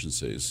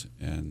emergencies.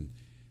 And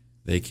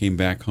they came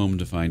back home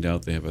to find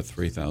out they have a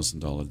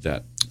 $3,000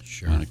 debt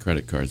on a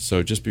credit card.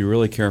 So just be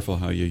really careful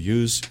how you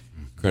use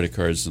credit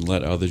cards and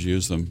let others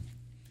use them.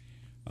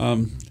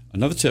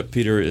 Another tip,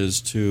 Peter,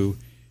 is to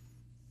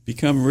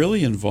become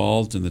really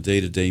involved in the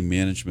day-to-day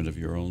management of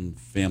your own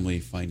family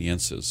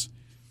finances.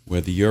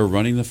 Whether you're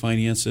running the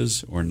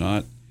finances or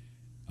not,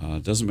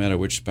 doesn't matter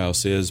which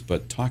spouse is,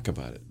 but talk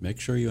about it.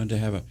 Make sure you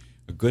have a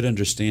good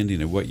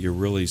understanding of what you're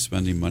really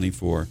spending money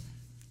for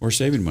or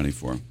saving money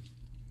for.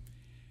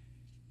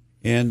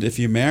 And if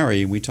you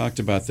marry, and we talked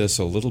about this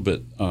a little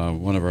bit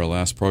one of our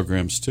last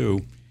programs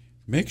too,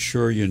 make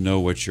sure you know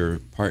what your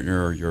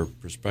partner or your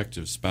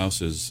prospective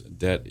spouse's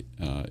debt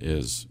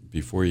is.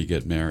 before you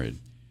get married.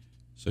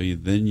 So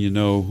then you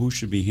know who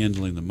should be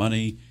handling the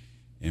money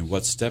and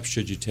what steps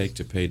should you take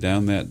to pay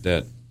down that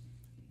debt.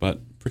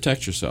 But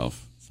protect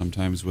yourself,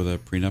 sometimes with a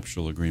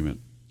prenuptial agreement.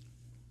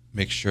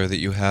 Make sure that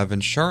you have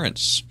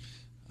insurance.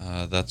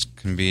 That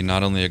can be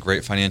not only a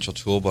great financial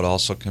tool, but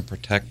also can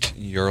protect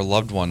your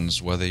loved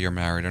ones, whether you're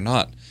married or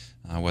not,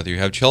 whether you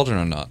have children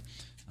or not.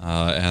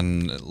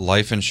 And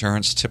life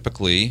insurance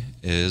typically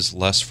is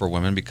less for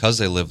women because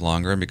they live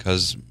longer and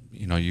because,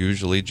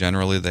 usually,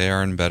 generally, they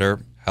are in better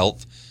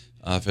health,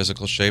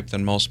 physical shape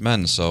than most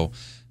men. So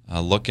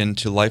look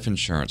into life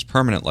insurance,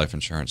 permanent life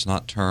insurance,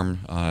 not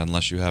term,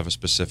 unless you have a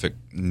specific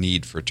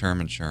need for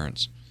term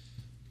insurance.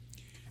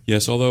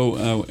 Yes,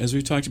 although, as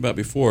we talked about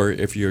before,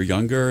 if you're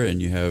younger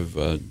and you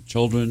have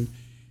children,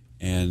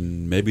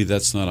 and maybe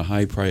that's not a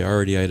high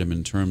priority item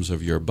in terms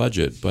of your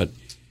budget, but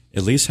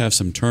at least have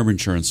some term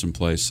insurance in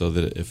place so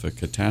that if a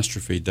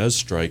catastrophe does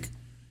strike,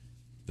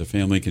 the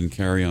family can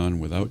carry on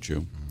without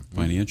you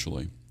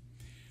financially.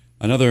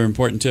 Another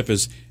important tip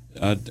is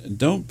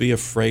don't be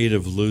afraid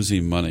of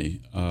losing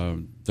money.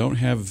 Don't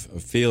have a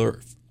fear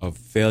of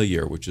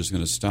failure, which is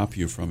going to stop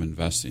you from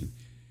investing.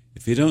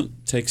 If you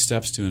don't take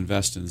steps to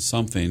invest in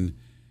something,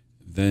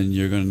 then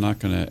you're not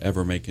going to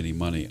ever make any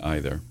money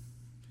either.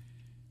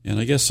 And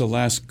I guess the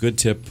last good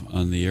tip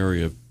on the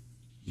area of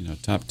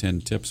top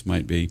 10 tips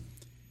might be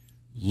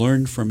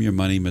learn from your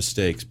money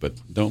mistakes, but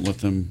don't let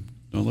them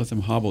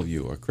hobble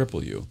you or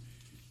cripple you.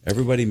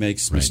 Everybody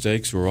makes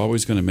mistakes. We're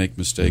always going to make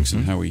mistakes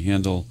in how we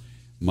handle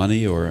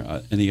money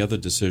or any other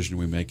decision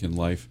we make in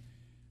life.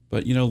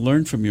 But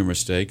learn from your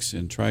mistakes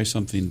and try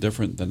something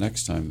different the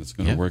next time that's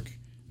going to work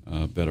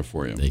better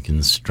for you. They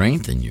can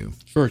strengthen you.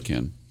 Sure it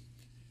can.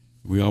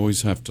 We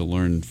always have to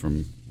learn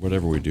from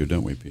whatever we do,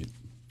 don't we, Pete?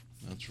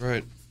 That's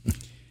right.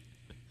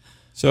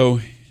 So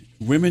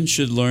women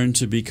should learn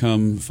to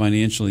become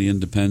financially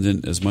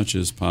independent as much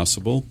as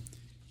possible.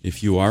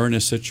 If you are in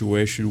a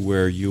situation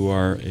where you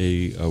are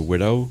a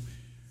widow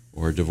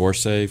or a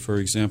divorcee, for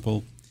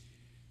example,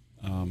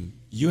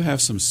 you have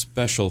some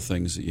special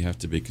things that you have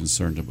to be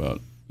concerned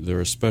about. There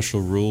are special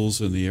rules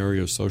in the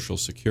area of Social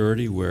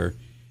Security where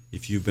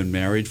if you've been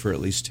married for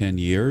at least 10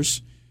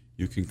 years,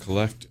 you can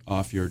collect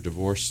off your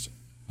divorced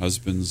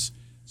husband's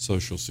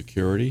Social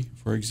Security,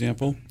 for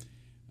example.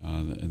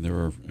 And there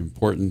are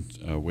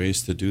important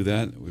ways to do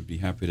that. We'd be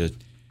happy to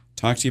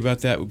talk to you about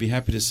that. We'd be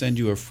happy to send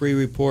you a free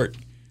report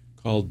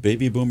called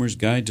Baby Boomers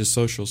Guide to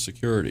Social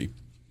Security.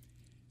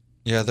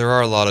 Yeah, there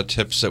are a lot of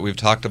tips that we've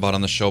talked about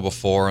on the show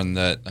before and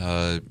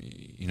that,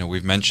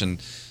 we've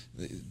mentioned.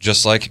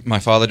 Just like my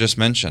father just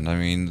mentioned, I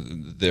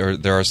mean,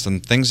 there are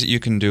some things that you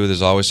can do.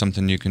 There's always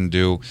something you can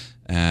do,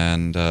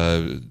 and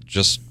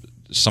just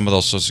some of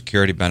those Social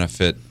Security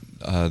benefit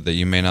that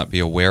you may not be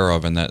aware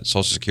of, and that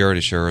Social Security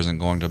sure isn't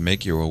going to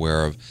make you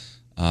aware of.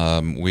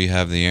 We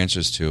have the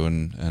answers to,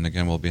 and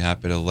again, we'll be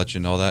happy to let you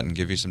know that and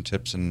give you some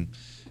tips and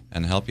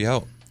help you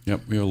out.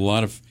 Yep, we have a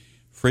lot of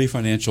free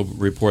financial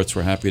reports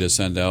we're happy to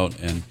send out,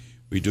 and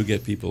we do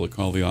get people to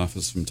call the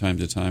office from time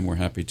to time. We're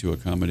happy to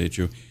accommodate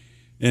you.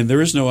 And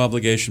there is no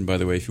obligation, by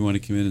the way, if you want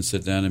to come in and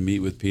sit down and meet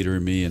with Peter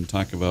and me and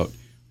talk about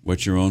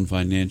what your own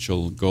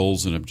financial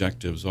goals and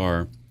objectives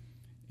are.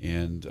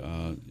 And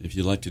if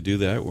you'd like to do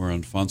that, we're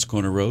on Fonts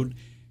Corner Road.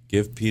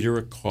 Give Peter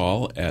a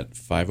call at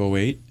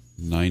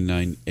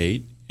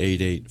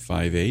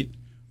 508-998-8858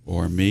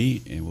 or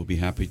me, and we'll be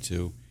happy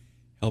to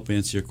help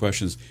answer your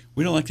questions.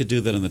 We don't like to do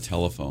that on the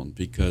telephone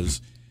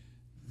because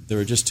there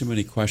are just too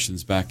many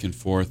questions back and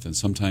forth, and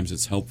sometimes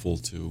it's helpful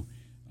to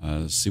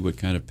see what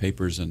kind of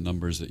papers and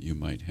numbers that you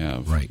might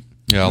have. Right.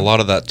 Yeah, a lot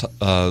of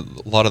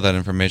that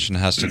information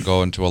has to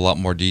go into a lot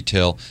more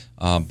detail.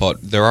 But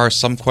there are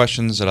some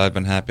questions that I've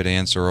been happy to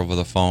answer over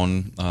the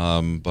phone.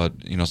 But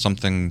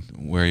something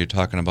where you're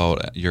talking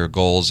about your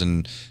goals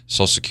and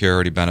Social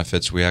Security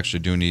benefits, we actually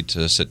do need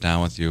to sit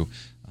down with you.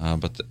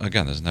 But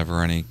again, there's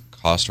never any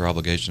cost or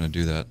obligation to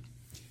do that.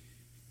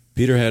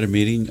 Peter had a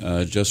meeting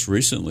just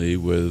recently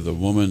with a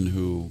woman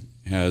who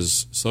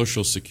has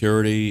Social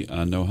Security,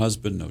 no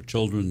husband, no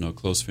children, no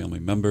close family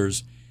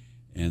members,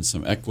 and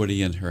some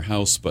equity in her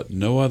house, but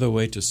no other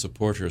way to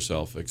support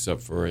herself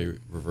except for a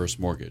reverse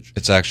mortgage.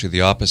 It's actually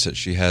the opposite.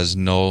 She has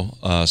no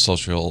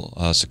Social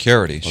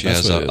Security. She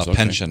has a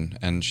pension,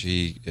 and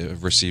she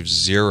receives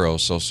zero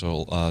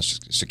Social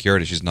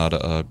Security. She's not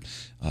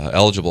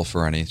eligible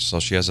for any, so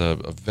she has a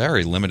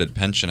very limited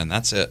pension, and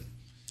that's it.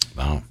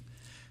 Wow.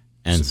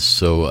 And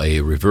so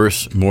a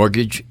reverse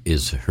mortgage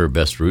is her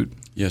best route?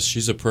 Yes,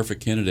 she's a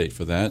perfect candidate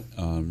for that.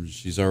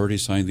 She's already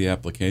signed the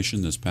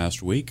application this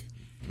past week.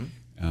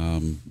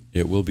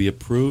 It will be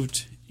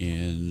approved,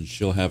 and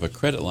she'll have a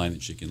credit line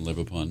that she can live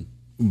upon.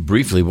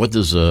 Briefly, what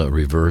does a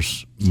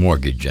reverse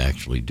mortgage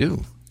actually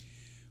do?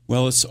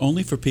 Well, it's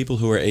only for people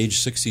who are age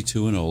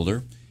 62 and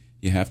older.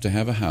 You have to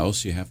have a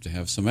house. You have to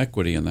have some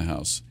equity in the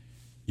house.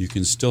 You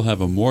can still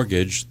have a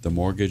mortgage. The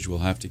mortgage will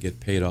have to get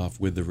paid off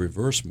with the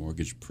reverse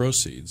mortgage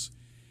proceeds.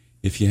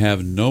 If you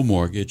have no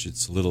mortgage,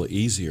 it's a little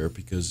easier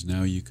because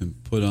now you can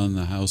put on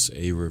the house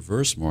a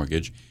reverse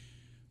mortgage,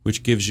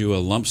 which gives you a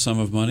lump sum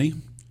of money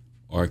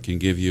or it can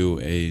give you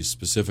a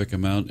specific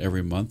amount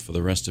every month for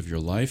the rest of your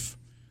life,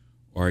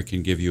 or it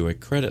can give you a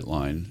credit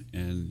line,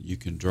 and you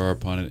can draw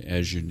upon it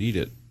as you need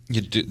it.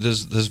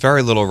 There's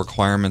very little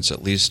requirements,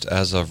 at least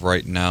as of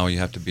right now. You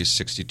have to be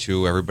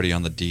 62. Everybody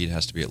on the deed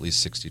has to be at least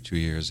 62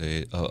 years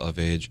of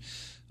age.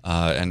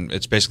 And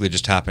it's basically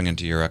just tapping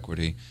into your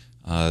equity.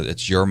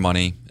 It's your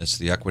money. It's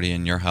the equity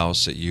in your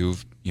house that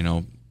you've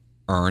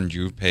earned.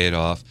 You've paid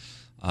off.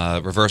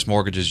 Reverse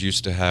mortgages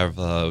used to have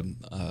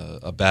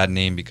a bad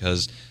name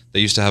because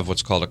they used to have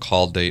what's called a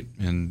call date.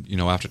 And,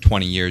 after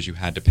 20 years, you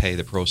had to pay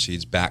the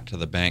proceeds back to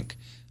the bank.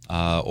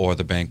 Or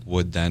the bank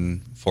would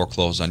then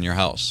foreclose on your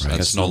house. Right.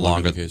 That's no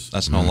longer the case.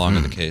 That's no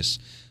longer the case.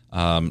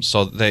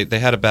 So they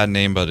had a bad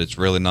name, but it's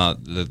really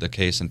not the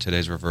case in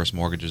today's reverse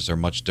mortgages. They're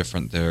much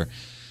different. They're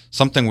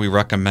something we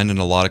recommend in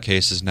a lot of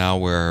cases now,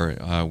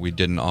 where we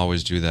didn't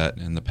always do that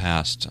in the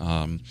past.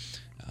 And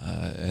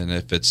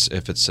if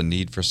it's a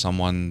need for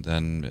someone,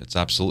 then it's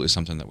absolutely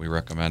something that we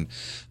recommend.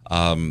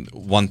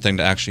 One thing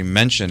to actually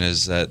mention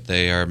is that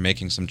they are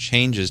making some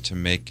changes to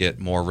make it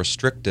more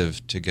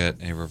restrictive to get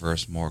a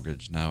reverse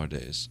mortgage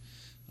nowadays,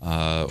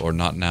 or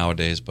not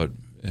nowadays, but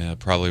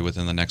probably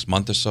within the next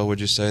month or so. Would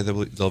you say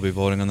they'll be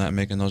voting on that, and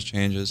making those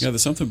changes? Yeah,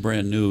 there's something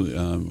brand new.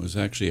 It was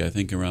actually, I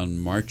think,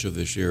 around March of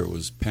this year it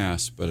was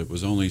passed, but it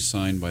was only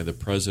signed by the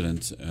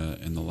president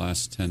in the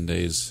last 10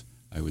 days,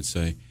 I would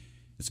say.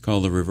 It's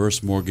called the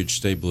Reverse Mortgage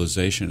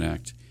Stabilization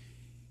Act.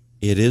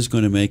 It is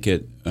going to make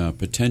it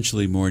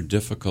potentially more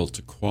difficult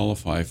to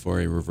qualify for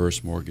a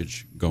reverse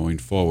mortgage going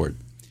forward.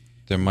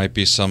 There might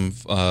be some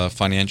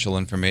financial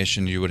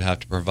information you would have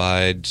to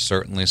provide,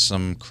 certainly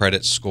some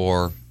credit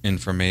score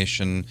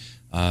information,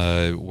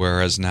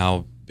 whereas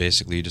now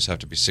basically you just have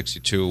to be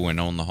 62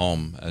 and own the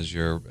home as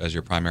your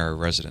primary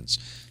residence.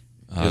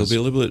 It'll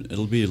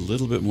be a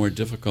little bit more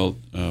difficult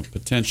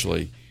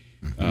potentially.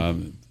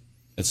 Mm-hmm.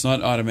 It's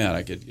not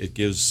automatic. It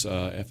gives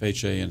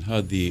FHA and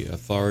HUD the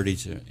authority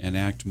to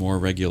enact more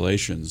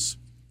regulations.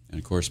 And,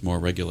 of course, more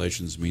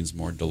regulations means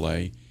more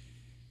delay.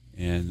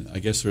 And I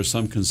guess there's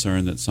some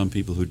concern that some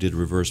people who did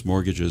reverse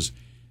mortgages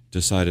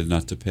decided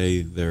not to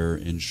pay their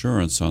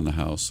insurance on the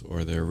house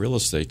or their real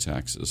estate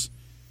taxes,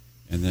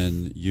 and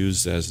then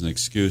used as an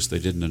excuse they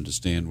didn't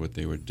understand what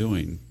they were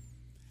doing.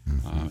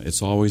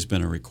 It's always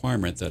been a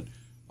requirement that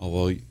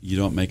although you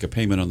don't make a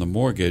payment on the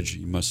mortgage,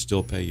 you must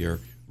still pay your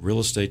real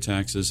estate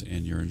taxes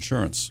and your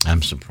insurance.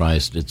 I'm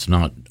surprised it's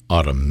not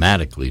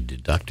automatically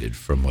deducted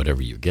from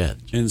whatever you get.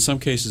 In some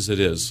cases it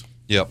is.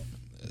 Yep.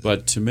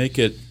 But to make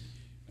it,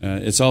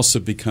 it's also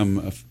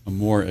become a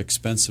more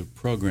expensive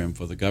program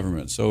for the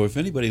government. So if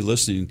anybody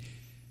listening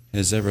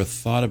has ever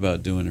thought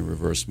about doing a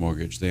reverse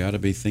mortgage, they ought to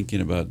be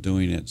thinking about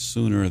doing it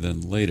sooner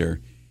than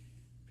later,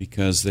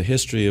 because the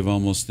history of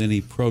almost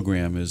any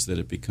program is that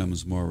it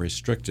becomes more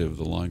restrictive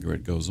the longer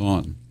it goes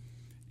on.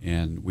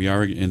 And we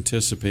are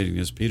anticipating,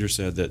 as Peter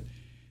said, that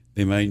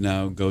they might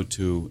now go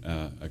to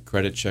a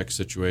credit check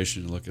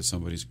situation and look at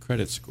somebody's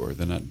credit score.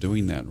 They're not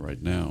doing that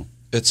right now.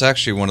 It's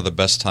actually one of the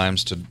best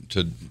times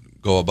to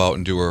go about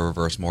and do a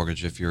reverse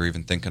mortgage if you're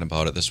even thinking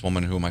about it. This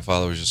woman who my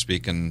father was just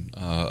speaking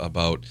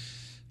about,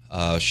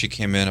 she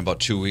came in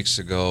about 2 weeks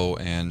ago,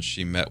 and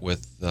she met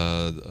with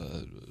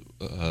the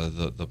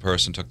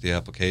person, took the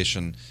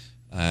application,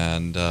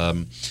 and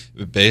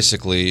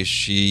basically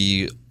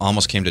she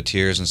almost came to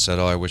tears and said,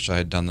 "Oh, I wish I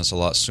had done this a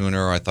lot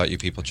sooner. I thought you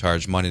people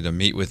charged money to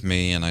meet with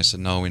me." And I said,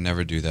 "No, we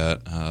never do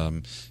that."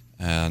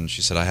 And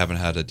she said, "I haven't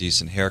had a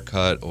decent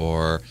haircut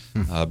or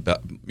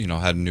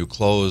had new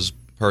clothes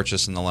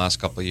purchased in the last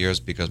couple of years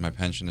because my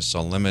pension is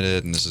so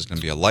limited, and this is going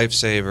to be a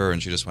lifesaver."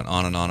 And she just went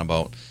on and on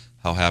about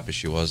how happy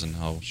she was and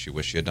how she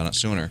wished she had done it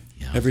sooner.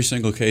 Yeah. Every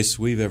single case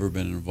we've ever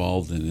been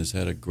involved in has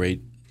had a great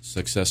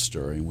success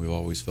story, and we've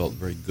always felt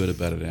very good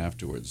about it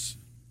afterwards,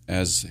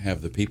 as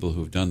have the people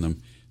who've done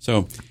them.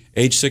 So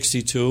age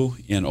 62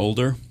 and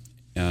older,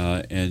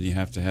 and you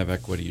have to have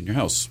equity in your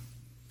house.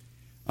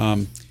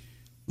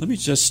 Let me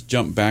just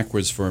jump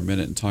backwards for a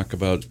minute and talk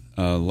about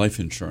life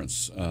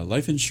insurance.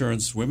 Life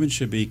insurance, women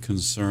should be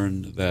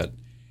concerned that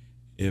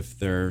if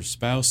their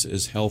spouse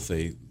is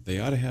healthy, they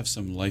ought to have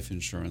some life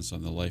insurance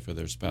on the life of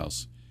their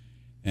spouse.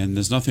 And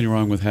there's nothing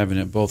wrong with having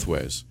it both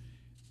ways.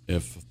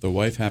 If the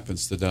wife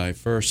happens to die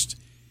first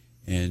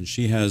and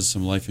she has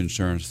some life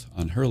insurance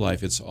on her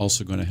life, it's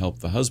also going to help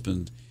the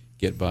husband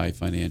get by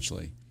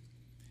financially.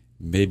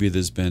 Maybe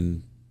there's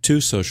been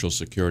 2 Social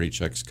Security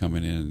checks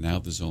coming in, and now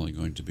there's only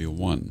going to be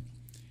 1.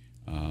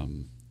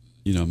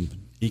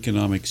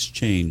 Economics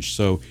change.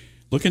 So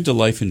look into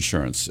life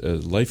insurance.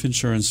 Life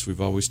insurance,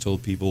 we've always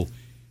told people,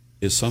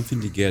 is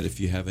something to get if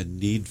you have a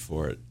need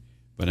for it.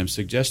 But I'm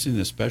suggesting,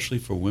 especially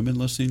for women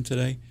listening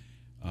today,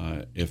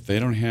 if they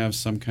don't have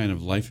some kind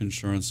of life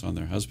insurance on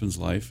their husband's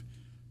life,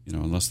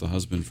 unless the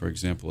husband, for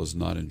example, is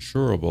not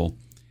insurable,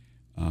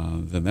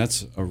 then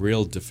that's a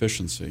real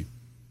deficiency,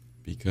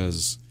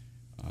 because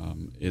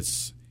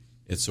it's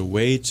a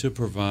way to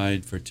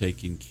provide for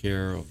taking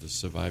care of the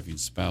surviving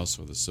spouse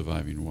or the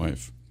surviving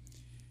wife.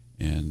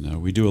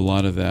 And we do a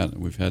lot of that.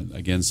 We've had,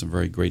 again, some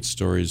very great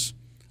stories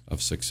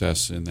of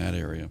success in that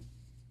area.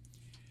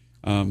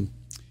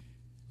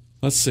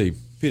 Let's see.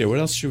 Peter, what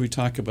else should we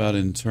talk about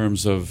in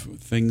terms of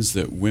things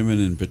that women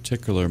in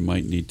particular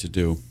might need to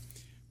do?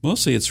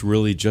 Mostly it's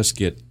really just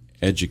get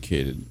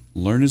educated.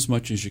 Learn as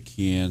much as you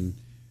can.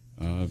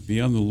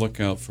 Be on the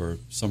lookout for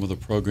some of the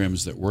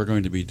programs that we're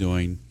going to be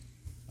doing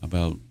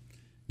about,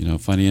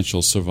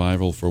 financial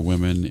survival for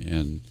women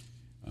and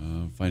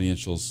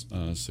financial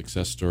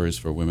success stories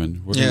for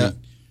women. We're going to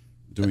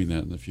be doing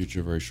that in the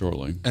future very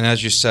shortly. And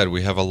as you said,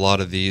 we have a lot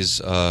of these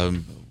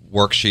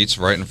worksheets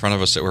right in front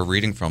of us that we're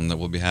reading from that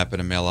we'll be happy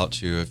to mail out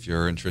to you if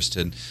you're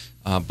interested.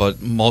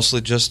 But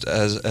mostly just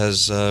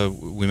as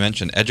we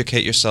mentioned,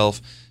 educate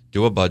yourself,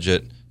 do a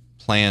budget,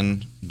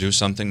 plan, do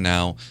something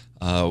now.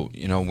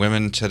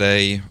 Women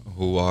today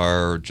who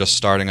are just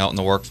starting out in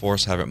the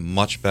workforce have it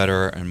much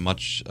better and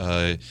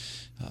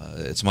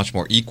it's much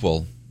more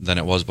equal than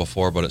it was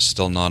before, but it's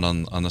still not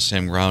on the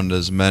same ground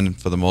as men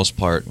for the most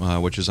part,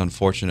 which is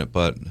unfortunate.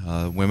 But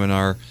women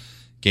are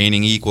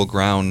gaining equal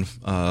ground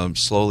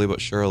slowly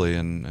but surely,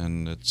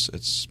 and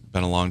it's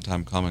been a long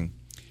time coming.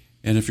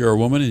 And if you're a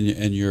woman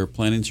and you're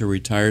planning to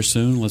retire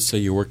soon, let's say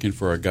you're working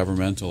for a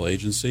governmental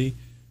agency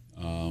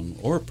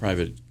or a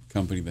private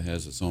company that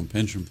has its own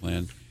pension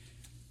plan,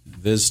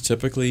 there's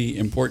typically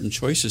important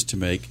choices to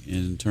make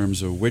in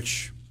terms of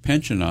which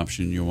pension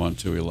option you want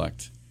to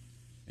elect.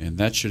 And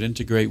that should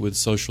integrate with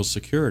Social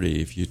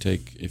Security if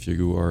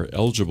you are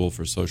eligible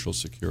for Social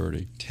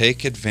Security.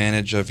 Take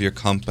advantage of your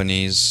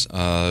company's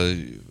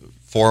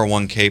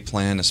 401k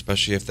plan,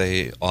 especially if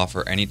they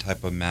offer any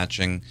type of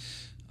matching.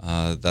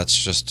 That's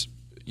just,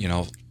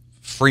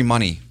 free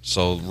money.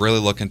 So really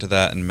look into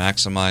that and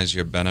maximize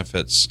your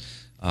benefits,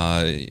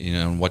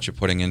 and what you're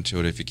putting into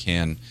it if you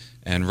can.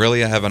 And really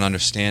have an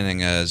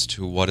understanding as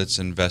to what it's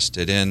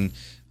invested in.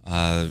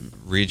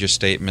 Read your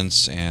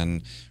statements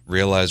and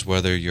realize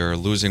whether you're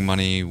losing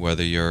money,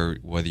 whether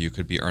you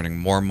could be earning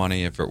more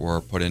money if it were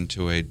put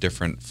into a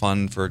different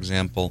fund, for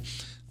example.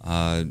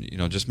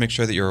 Just make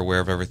sure that you're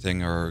aware of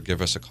everything, or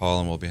give us a call,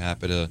 and we'll be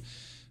happy to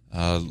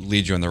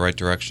lead you in the right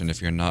direction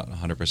if you're not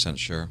 100%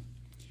 sure.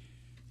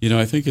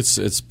 I think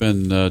it's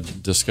been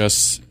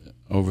discussed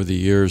over the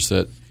years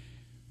that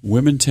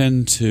women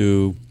tend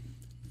to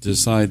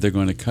decide they're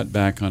going to cut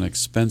back on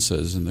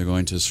expenses and they're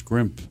going to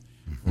scrimp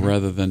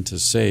rather than to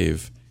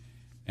save.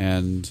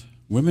 And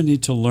women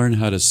need to learn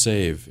how to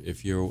save.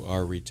 If you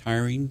are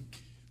retiring,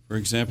 for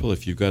example,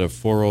 if you've got a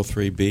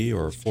 403B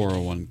or a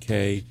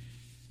 401k,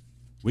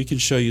 we can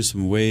show you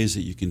some ways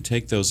that you can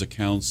take those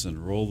accounts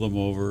and roll them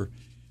over,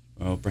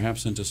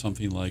 perhaps into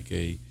something like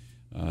a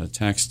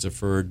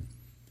tax-deferred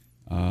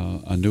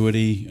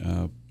annuity,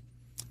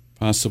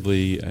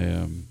 possibly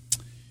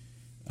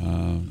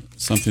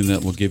something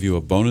that will give you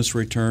a bonus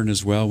return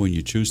as well when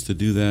you choose to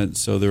do that.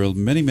 So there are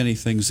many, many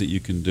things that you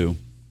can do.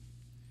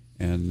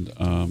 And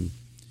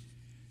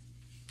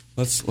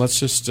let's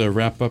just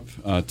wrap up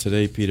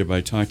today, Peter,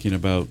 by talking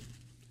about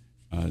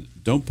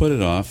don't put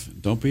it off.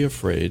 Don't be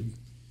afraid.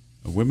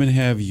 Women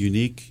have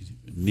unique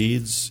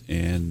needs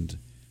and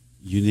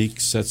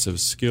unique sets of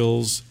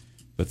skills,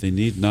 but they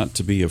need not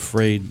to be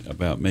afraid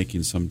about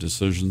making some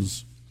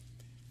decisions.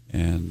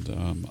 And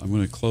I'm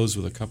going to close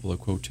with a couple of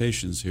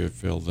quotations here,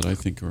 Phil, that I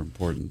think are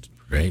important.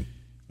 Great.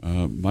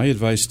 My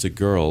advice to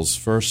girls: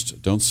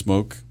 first, don't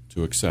smoke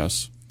to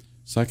excess.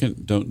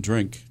 Second, don't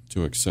drink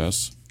to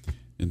excess.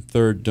 And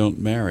third, don't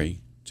marry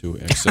to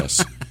excess.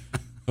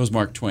 That was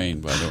Mark Twain,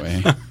 by the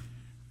way.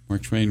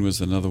 Mark Twain was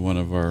another one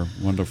of our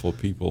wonderful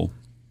people.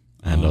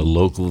 And a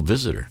local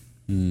visitor.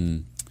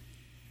 And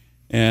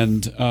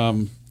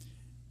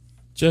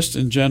just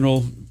in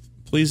general,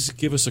 please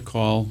give us a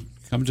call.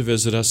 Come to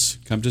visit us.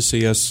 Come to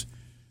see us.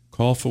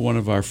 Call for one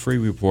of our free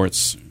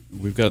reports.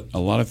 We've got a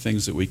lot of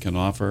things that we can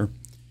offer.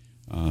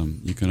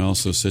 You can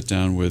also sit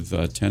down with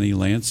Tenny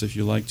Lance if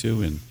you like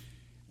to and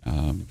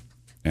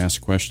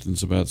ask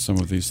questions about some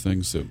of these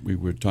things that we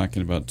were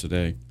talking about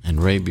today.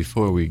 And Ray,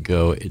 before we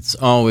go, it's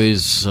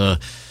always,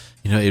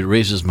 it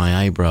raises my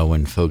eyebrow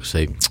when folks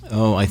say,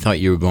 "Oh, I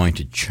thought you were going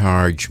to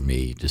charge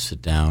me to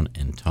sit down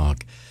and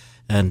talk."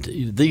 And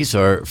these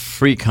are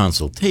free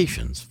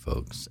consultations,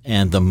 folks.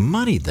 And the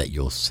money that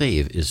you'll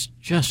save is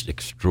just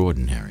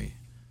extraordinary.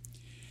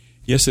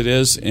 Yes, it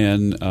is.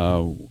 And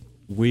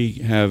we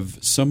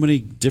have so many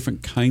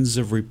different kinds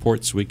of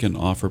reports we can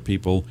offer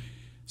people.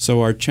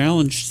 So our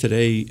challenge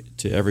today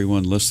to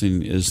everyone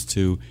listening is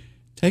to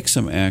take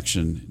some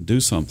action,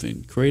 do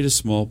something. Create a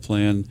small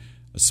plan,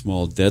 a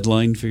small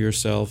deadline for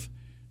yourself.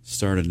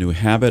 Start a new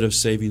habit of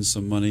saving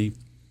some money.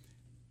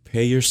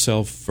 Pay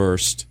yourself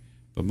first.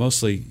 But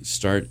mostly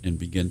start and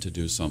begin to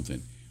do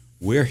something.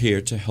 We're here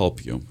to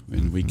help you,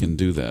 and we can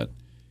do that.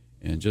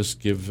 And just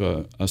give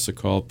us a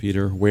call,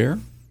 Peter. Where?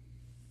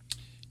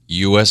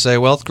 USA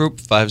Wealth Group,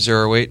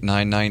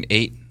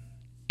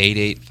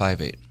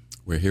 508-998-8858.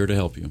 We're here to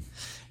help you.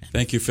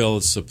 Thank you, Phil.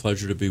 It's a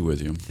pleasure to be with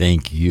you.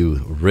 Thank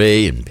you,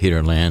 Ray and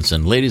Peter Lance.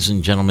 And ladies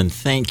and gentlemen,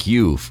 thank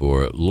you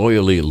for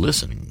loyally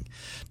listening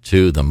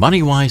to the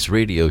MoneyWise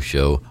radio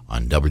show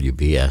on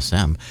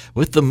WBSM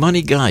with the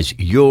Money Guys,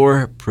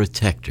 your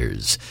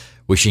protectors.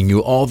 Wishing you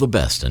all the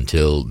best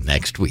until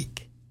next week.